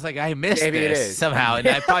thing. I was like, I missed maybe this it is. somehow, and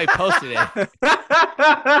I probably posted it.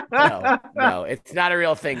 No, it's not a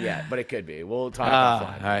real thing yet, but it could be. We'll talk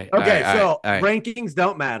offline. All right. Okay, all right. rankings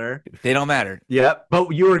don't matter. They don't matter. Yep, but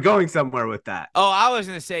you were going somewhere with that. Oh, I was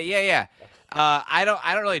going to say, yeah. I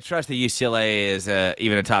don't really trust that UCLA is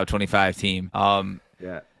even a top 25 team.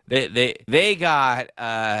 Yeah. They got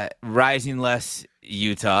Rising Less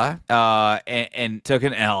Utah and took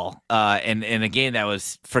an L in a game that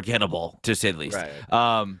was forgettable, to say the least.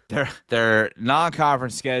 Right. Their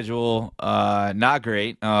non-conference schedule not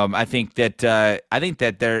great. I think that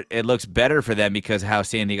it looks better for them because of how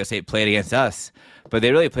San Diego State played against us. But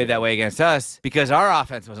they really played that way against us because our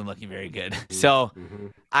offense wasn't looking very good. So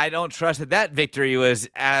I don't trust that victory was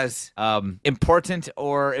as important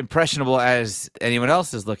or impressionable as anyone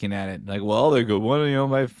else is looking at it. Like, well, they go one,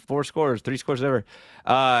 by 4 scores, 3 scores, whatever.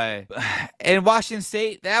 And Washington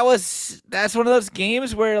State, that's one of those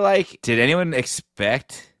games where, like, did anyone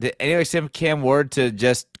expect Cam Ward to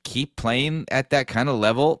just keep playing at that kind of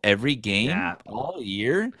level every game all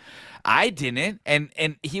year? I didn't,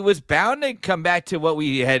 and he was bound to come back to what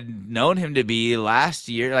we had known him to be last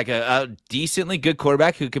year, like a decently good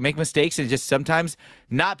quarterback who can make mistakes and just sometimes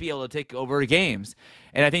not be able to take over games.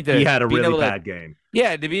 And I think that he had a really bad game.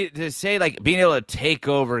 Yeah, to say like being able to take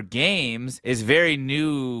over games is very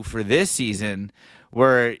new for this season,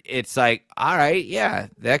 where it's like, all right, yeah,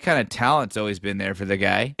 that kind of talent's always been there for the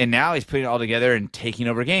guy, and now he's putting it all together and taking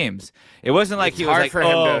over games. It wasn't like he was like, for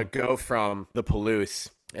him to go from the Palouse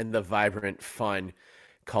and the vibrant, fun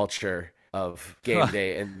culture of game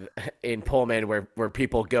day in Pullman, where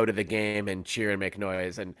people go to the game and cheer and make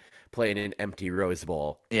noise, and play in an empty Rose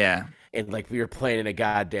Bowl. Yeah. And like we were playing in a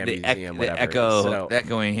goddamn museum, whatever.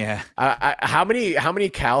 Echoing, yeah. How many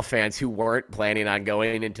Cal fans who weren't planning on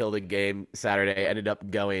going until the game Saturday ended up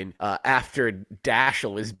going after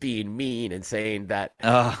Daschle was being mean and saying that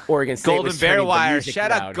Oregon State Golden was Bear Wire. Music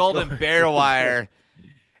Shout down. out Golden Bear Wire.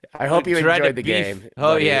 I hope you enjoyed the game.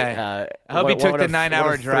 Oh, buddy. yeah. I hope he took the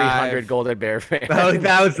 9-hour drive. 300 Golden Bear fans. Oh,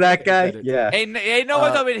 that was that guy? Yeah. Hey, no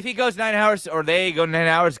one's if he goes 9 hours or they go 9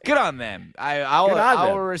 hours, good on them.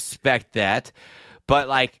 I'll respect that. But,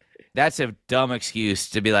 like, that's a dumb excuse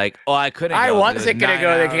to be like, I couldn't go. I wasn't going to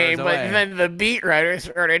go to the game, away. but then the beat writers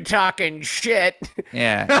started talking shit.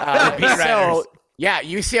 Yeah. Beat writers. So, yeah,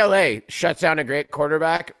 UCLA shuts down a great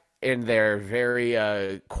quarterback in their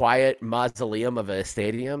very quiet mausoleum of a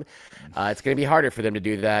stadium. It's going to be harder for them to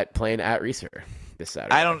do that playing at Reser this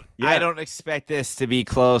Saturday. I don't expect this to be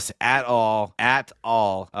close at all.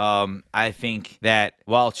 I think that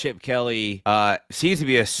while Chip Kelly seems to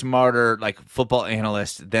be a smarter football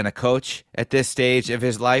analyst than a coach at this stage of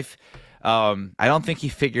his life, I don't think he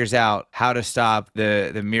figures out how to stop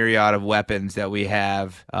the myriad of weapons that we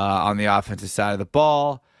have on the offensive side of the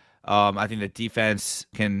ball. I think the defense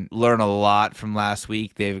can learn a lot from last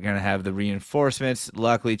week. They're going to have the reinforcements.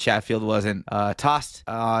 Luckily, Chatfield wasn't tossed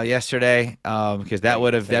yesterday because that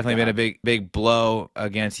would have definitely been a big blow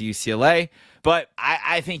against UCLA. But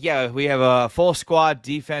I think, we have a full squad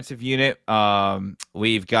defensive unit.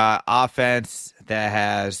 We've got offense that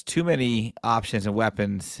has too many options and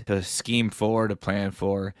weapons to scheme for, to plan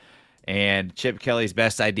for. And Chip Kelly's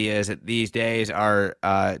best ideas these days are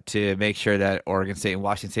to make sure that Oregon State and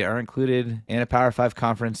Washington State are included in a Power 5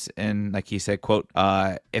 conference. And like he said, quote,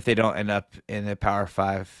 if they don't end up in a Power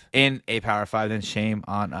 5, then shame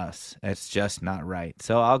on us. It's just not right.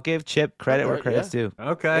 So I'll give Chip credit where credit's due.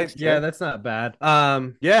 Okay. Thanks, yeah, Chip. that's not bad.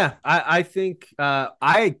 I think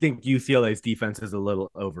UCLA's defense is a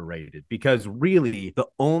little overrated because really the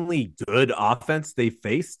only good offense they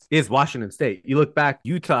faced is Washington State. You look back,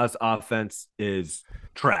 Utah's offense is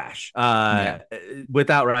trash.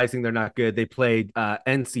 Without Rising, they're not good. They played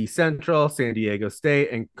NC Central, San Diego State,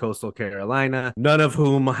 and Coastal Carolina, none of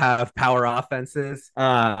whom have power offenses.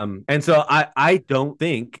 And so I don't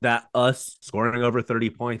think that us scoring over 30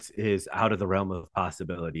 points is out of the realm of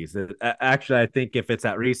possibilities. Actually, I think if it's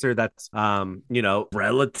at Reser, that's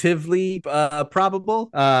relatively probable.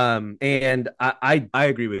 And I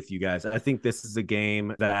agree with you guys. I think this is a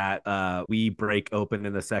game that we break open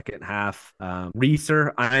in the second half. Reser,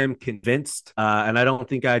 I am convinced, and I don't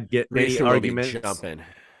think I'd get many arguments.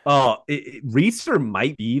 Reser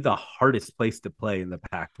might be the hardest place to play in the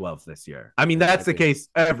Pac-12 this year. I mean, that's the case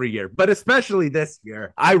every year, but especially this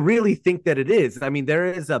year. I really think that it is. I mean, there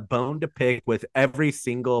is a bone to pick with every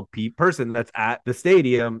single person that's at the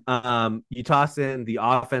stadium. You toss in the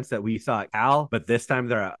offense that we saw at Cal, but this time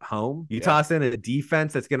they're at home. You toss in a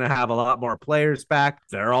defense that's going to have a lot more players back.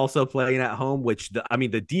 They're also playing at home, which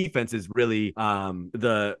the defense is really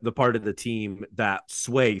the part of the team that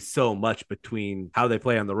sways so much between how they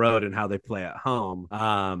play on the the road and how they play at home.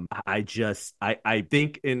 I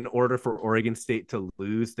think in order for Oregon State to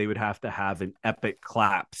lose, they would have to have an epic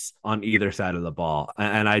collapse on either side of the ball,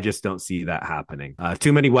 and I just don't see that happening.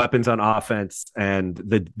 Too many weapons on offense, and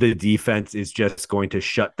the defense is just going to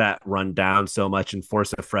shut that run down so much and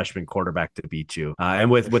force a freshman quarterback to beat you. And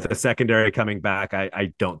with the secondary coming back,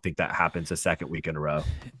 I don't think that happens a second week in a row.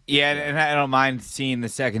 Yeah, and I don't mind seeing the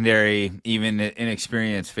secondary, even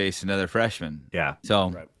inexperienced, face another freshman. Yeah. So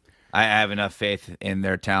Right. I have enough faith in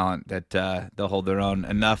their talent that they'll hold their own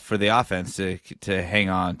enough for the offense to hang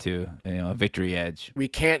on to a victory edge. We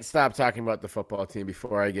can't stop talking about the football team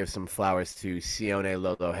before I give some flowers to Sione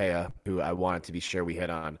Lolohea, who I wanted to be sure we hit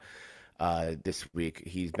on this week.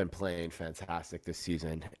 He's been playing fantastic this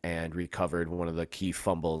season and recovered one of the key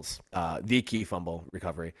fumbles, the key fumble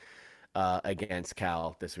recovery against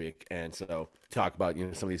Cal this week. And so talk about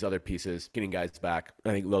some of these other pieces, getting guys back. I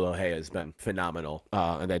think Lolohea has been phenomenal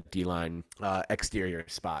in that D-line exterior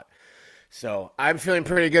spot. So I'm feeling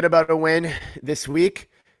pretty good about a win this week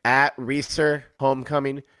at Reeser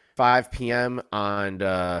Homecoming, 5 p.m. on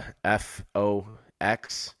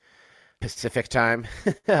FOX Pacific time.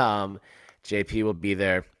 JP will be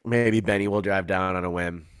there. Maybe Benny will drive down on a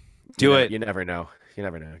whim. Do it. You never know. You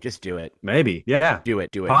never know. Just do it. Maybe. Yeah. Do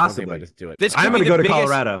it. Possibly. Just do it. I'm going to go to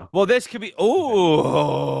Colorado. Well, this could be.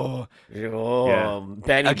 Oh, Yeah.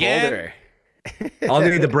 Benny Again? Boulder. I'll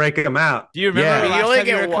need to break them out. Do you remember You last only time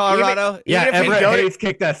you get were in one- Colorado? Yeah, Even if we Everett go to- Hayes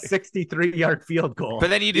kicked a 63-yard field goal.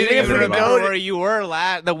 But then you Even didn't if even we remember go to- where you were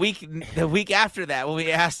the week after that when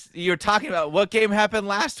we asked. You were talking about what game happened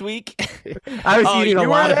last week. I was eating a you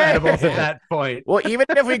lot were of there. edibles at that point. Well, even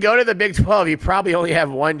if we go to the Big 12, you probably only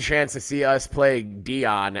have one chance to see us play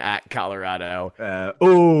Dion at Colorado.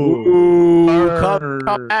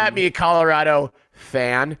 Come at me, Colorado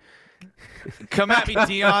fan. Come at me,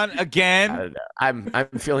 Dion, I again. don't know. I'm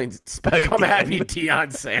feeling come at me,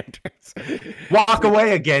 Deion Sanders. Walk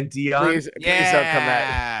away again, Dion. Please don't come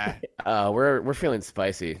at Yeah. we're feeling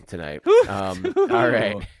spicy tonight. All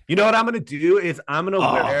right. You know what I'm going to do is I'm going to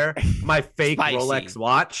wear my fake Spicy. Rolex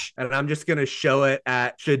watch, and I'm just going to show it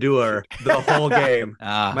at Shadur the whole game.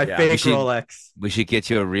 My yeah. fake We should- Rolex. We should get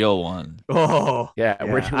you a real one. Oh, Yeah,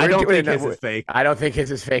 we're I don't doing think it. his is fake. I don't think his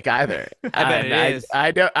is fake either. I bet it is.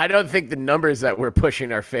 I don't think the numbers that we're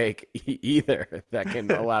pushing are fake either. That can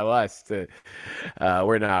allow us to.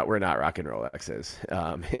 We're not rocking Rolexes.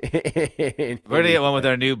 We're gonna get one with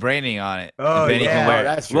our new branding on it. Oh, Benny yeah. can wear it.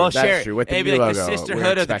 That's true. We'll That's share true. With the maybe new like logo, the we're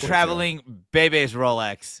sisterhood of the expecting to. traveling Bebe's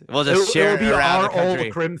Rolex. We'll just share It'll it be around the our country.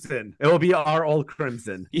 old crimson. It will be our old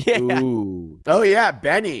crimson. Yeah. Ooh. Oh yeah,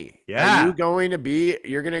 Benny. Yeah. Are you going to be?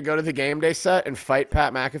 You're going to go to the game day set and fight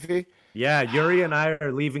Pat McAfee? Yeah, Yuri and I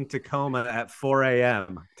are leaving Tacoma at 4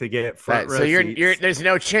 a.m. to get front row So you're seats. there's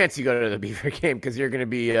no chance you go to the Beaver game because you're going to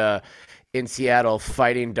be in Seattle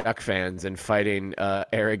fighting Duck fans and fighting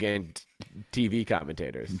arrogant TV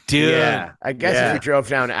commentators. Dude. Yeah. I guess Yeah. if you drove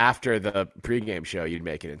down after the pregame show, you'd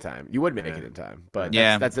make it in time. You would make it in time, but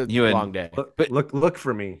Yeah, that's a you would. long day. Look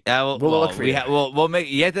for me. We'll look for you. We'll make.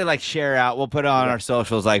 You have to like share out. We'll put on our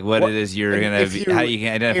socials like what it is you're And gonna. if Be, how you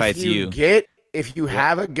can identify if it's you. If you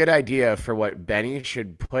have a good idea for what Benny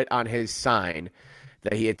should put on his sign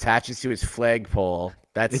that he attaches to his flagpole,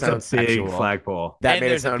 that It's sounds a big sexual. flagpole. That And made it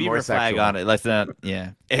there's a sound beaver more flag sexual. on it. Let's not.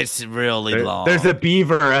 Yeah, it's really long. There's a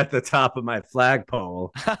beaver at the top of my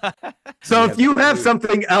flagpole. So if you have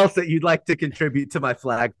something else that you'd like to contribute to my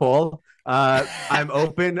flagpole, I'm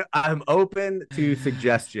open. I'm open to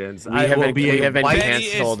suggestions. We have been Benny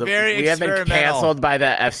is canceled. very We have been experimental. canceled by the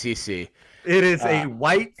FCC. It is a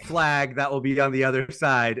white flag that will be on the other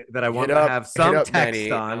side that I want Hit to up- have hit some up text Benny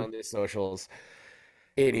on. the socials.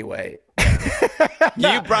 Anyway,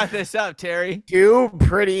 You brought this up, Terry. two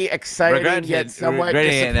pretty exciting Regretted- yet somewhat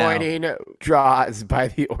regretting it now. disappointing draws by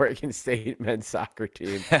the Oregon State men's soccer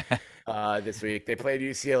team this week. They played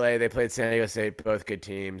UCLA. They played San Diego State. Both good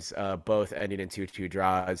teams. Both ending in 2-2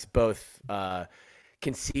 draws. Both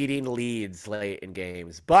conceding leads late in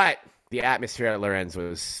games. But the atmosphere at Lorenz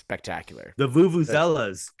was spectacular. The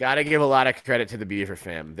Vuvuzelas. Got to give a lot of credit to the Beaver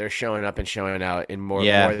fam. They're showing up and showing out in more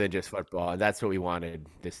than just football, and that's what we wanted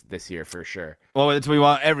this year for sure. Well, that's what we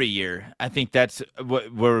want every year. I think that's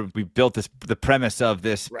where we built the premise of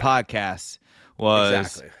this podcast was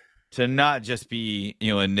Exactly. to not just be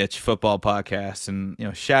a niche football podcast, and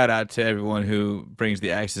shout out to everyone who brings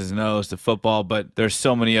the X's and O's to football. But there's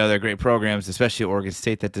so many other great programs, especially Oregon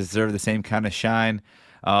State, that deserve the same kind of shine.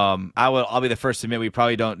 I'll be the first to admit we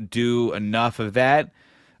probably don't do enough of that.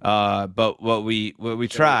 But what we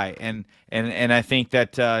try, and I think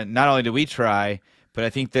that not only do we try, but I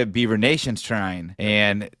think the Beaver Nation's trying,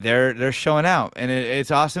 and they're showing out, and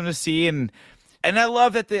it's awesome to see. And I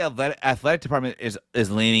love that the athletic department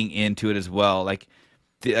is leaning into it as well. Like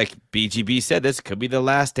BGB said, this could be the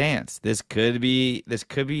last dance. This could be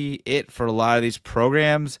it for a lot of these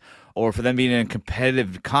programs, or for them being in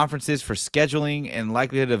competitive conferences for scheduling and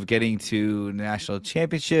likelihood of getting to national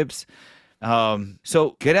championships.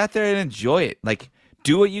 So get out there and enjoy it. Like,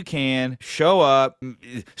 do what you can, show up,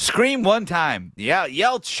 scream one time,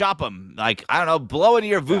 yell, chop them. Like, I don't know, blow into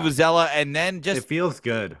your vuvuzela, and then just, it feels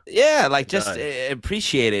good. Yeah, like, just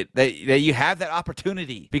appreciate it that you have that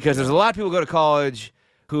opportunity, because there's a lot of people who go to college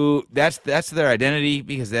who that's their identity,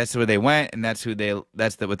 because that's where they went and that's what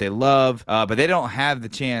they love. But they don't have the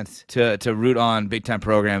chance to root on big time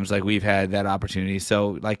programs like we've had that opportunity.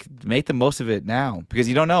 So, like, make the most of it now, because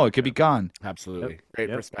you don't know, it could be gone. Absolutely. Great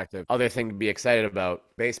perspective. Other thing to be excited about,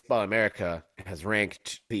 Baseball America has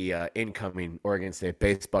ranked the incoming Oregon State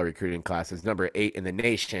baseball recruiting class as number 8 in the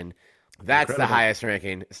nation. That's the highest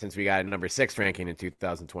ranking since we got a number 6 ranking in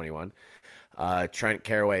 2021. Trent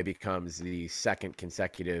Caraway becomes the second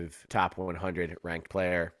consecutive top 100 ranked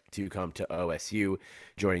player to come to OSU,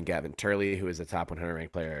 joining Gavin Turley, who was a top 100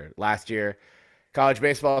 ranked player last year. College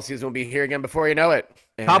baseball season will be here again before you know it.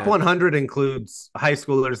 And top 100 includes high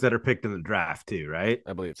schoolers that are picked in the draft too, right?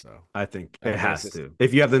 I believe so. I think it has to.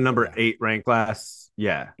 If you have the number 8 ranked class,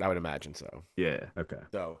 I would imagine so. Yeah. Okay.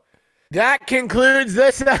 So that concludes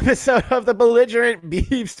this episode of the Belligerent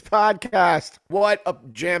Beavs podcast. What a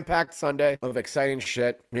jam-packed Sunday of exciting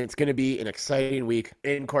shit. It's going to be an exciting week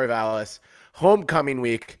in Corvallis. Homecoming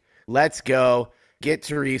week. Let's go. Get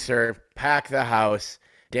to Reserve. Pack the house.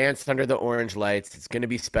 Dance under the orange lights. It's going to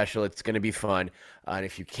be special. It's going to be fun. And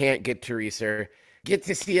if you can't get to Reserve, get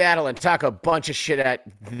to Seattle and talk a bunch of shit at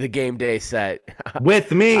the game day set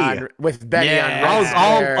with me, with Benny.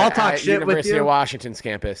 I'll talk shit University with you. of Washington's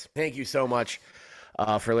campus. Thank you so much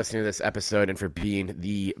for listening to this episode and for being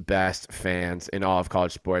the best fans in all of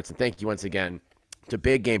college sports. And thank you once again to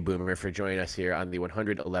Big Game Boomer for joining us here on the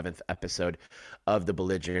 111th episode of the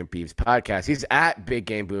Belligerent Beavs podcast. He's at Big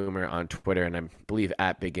Game Boomer on Twitter, and I believe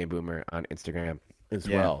at Big Game Boomer on Instagram as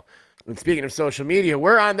well. And speaking of social media,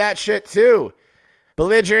 we're on that shit too.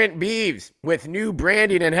 Belligerent Beavs with new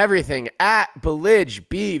branding and everything at Bellig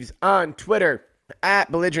Beavs on Twitter, at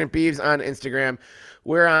Belligerent Beavs on Instagram.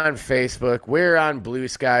 We're on Facebook. We're on Blue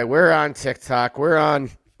Sky. We're on TikTok. We're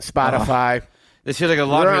on Spotify. This feels like a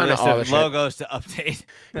laundry list of logos to update.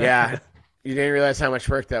 Yeah. You didn't realize how much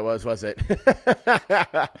work that was it?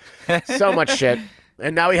 So much shit.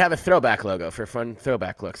 And now we have a throwback logo for fun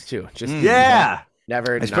throwback looks too. Just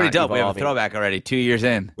never. It's pretty dope. We have a throwback already 2 years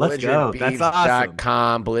in. Let's go. That's awesome.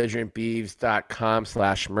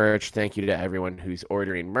 belligerentbeavs.com/merch. Thank you to everyone who's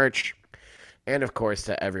ordering merch. And of course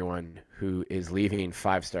to everyone who is leaving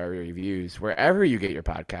 5-star reviews wherever you get your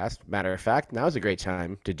podcast. Matter of fact, now's a great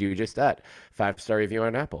time to do just that. 5-star review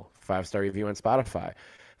on Apple, 5-star review on Spotify,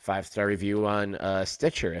 5-star review on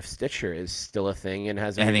Stitcher, if Stitcher is still a thing and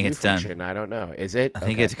has a I think it's function. done. I don't know. Is it? I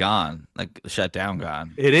think it's gone. Like, shut down,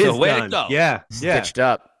 gone. It is way done. to go. Yeah. Stitched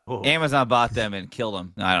up. Oh. Amazon bought them and killed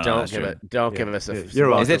them. I don't know. Don't give us a. You're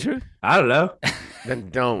welcome. Is it true? I don't know. Then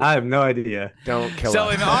don't. I have no idea. Don't kill us. So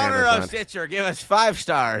in honor Amazon. of Stitcher, give us 5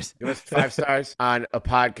 stars. Give us 5 stars on a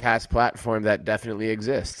podcast platform that definitely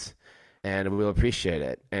exists, and we'll appreciate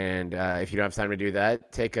it. And if you don't have time to do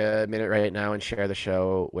that, take a minute right now and share the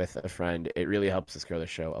show with a friend. It really helps us grow the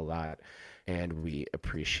show a lot, and we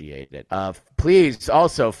appreciate it. Please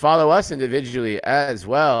also follow us individually as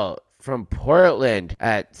well. From Portland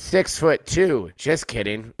at 6'2". Just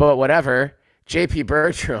kidding, but whatever. JP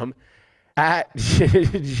Bertram at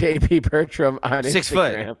JP Bertram on 6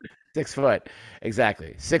 foot. Instagram. 6 foot,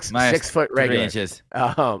 exactly. 6 foot 3 regular. inches.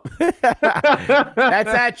 That's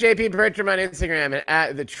at JP Bertram on Instagram and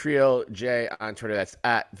at the Trio J on Twitter. That's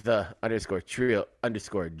at the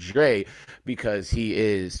 _Trio_Dre, because he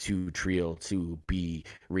is too Trio to be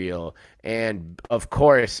real. And of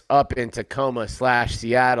course, up in Tacoma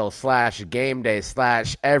 /Seattle /game day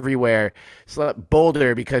 /everywhere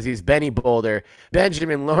Boulder, because he's Benny Boulder.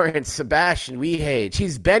 Benjamin Lawrence Sebastian Wehage.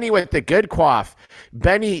 He's Benny with the good quaff.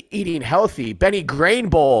 Benny eating healthy. Benny Grain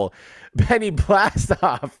Bowl. Benny Blast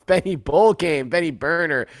Off. Benny Bowl Game. Benny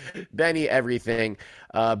Burner. Benny Everything.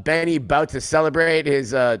 Benny about to celebrate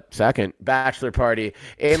his second bachelor party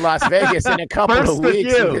in Las Vegas in a couple of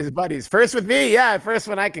weeks with his buddies. First with me, first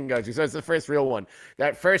one I can go to. So it's the first real one.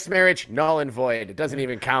 That first marriage, null and void. It doesn't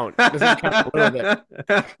even count. It doesn't count a little bit.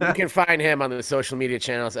 You can find him on the social media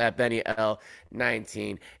channels at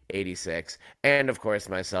BennyL1986. And of course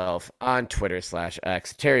myself on Twitter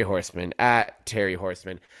 /X, Terry Horseman at Terry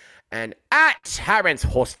Horseman. and at Terrence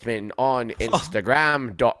Horstman on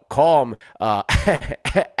Instagram.com.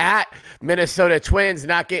 At Minnesota Twins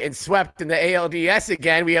not getting swept in the ALDS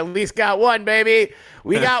again. We at least got one, baby.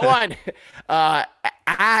 We got one.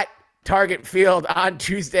 At Target Field on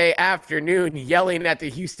Tuesday afternoon, yelling at the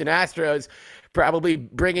Houston Astros, probably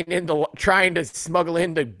trying to smuggle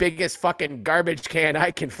in the biggest fucking garbage can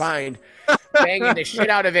I can find, banging the shit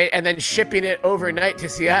out of it, and then shipping it overnight to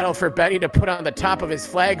Seattle for Benny to put on the top of his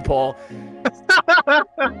flagpole.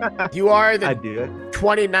 You are the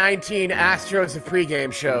 2019 Astros of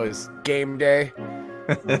pregame shows. Game day.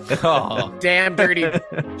 Oh. Damn dirty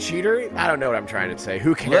cheater. I don't know what I'm trying to say.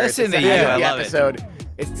 Who cares? Listen to you. I love episode.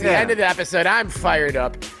 It's the end of the episode. I'm fired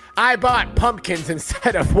up. I bought pumpkins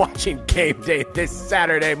instead of watching Game Day this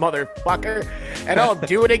Saturday, motherfucker. And I'll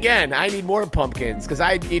do it again. I need more pumpkins because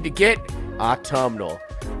I need to get autumnal.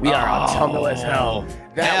 We are autumnal as hell.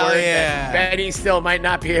 That word that Benny still might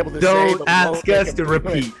not be able to say. Don't ask us to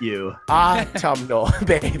repeat you. Autumnal,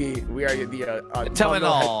 baby. We are the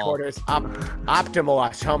autumnal headquarters. Optimal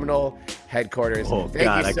autumnal headquarters. Oh, Thank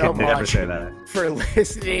God, you so much that. for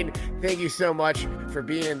listening. Thank you so much for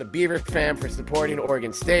being in the Beaver fam, for supporting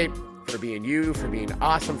Oregon State, for being you, for being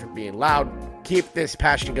awesome, for being loud. Keep this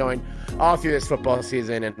passion going all through this football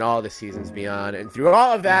season and all the seasons beyond. And through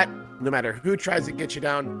all of that, no matter who tries to get you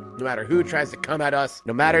down, no matter who tries to come at us,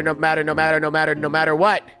 no matter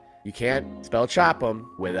what, you can't spell chop 'em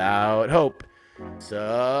without hope.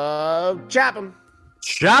 So chop 'em.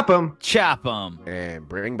 Chop 'em. Chop 'em. And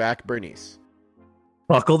bring back Bernice.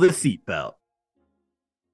 Buckle the seatbelt.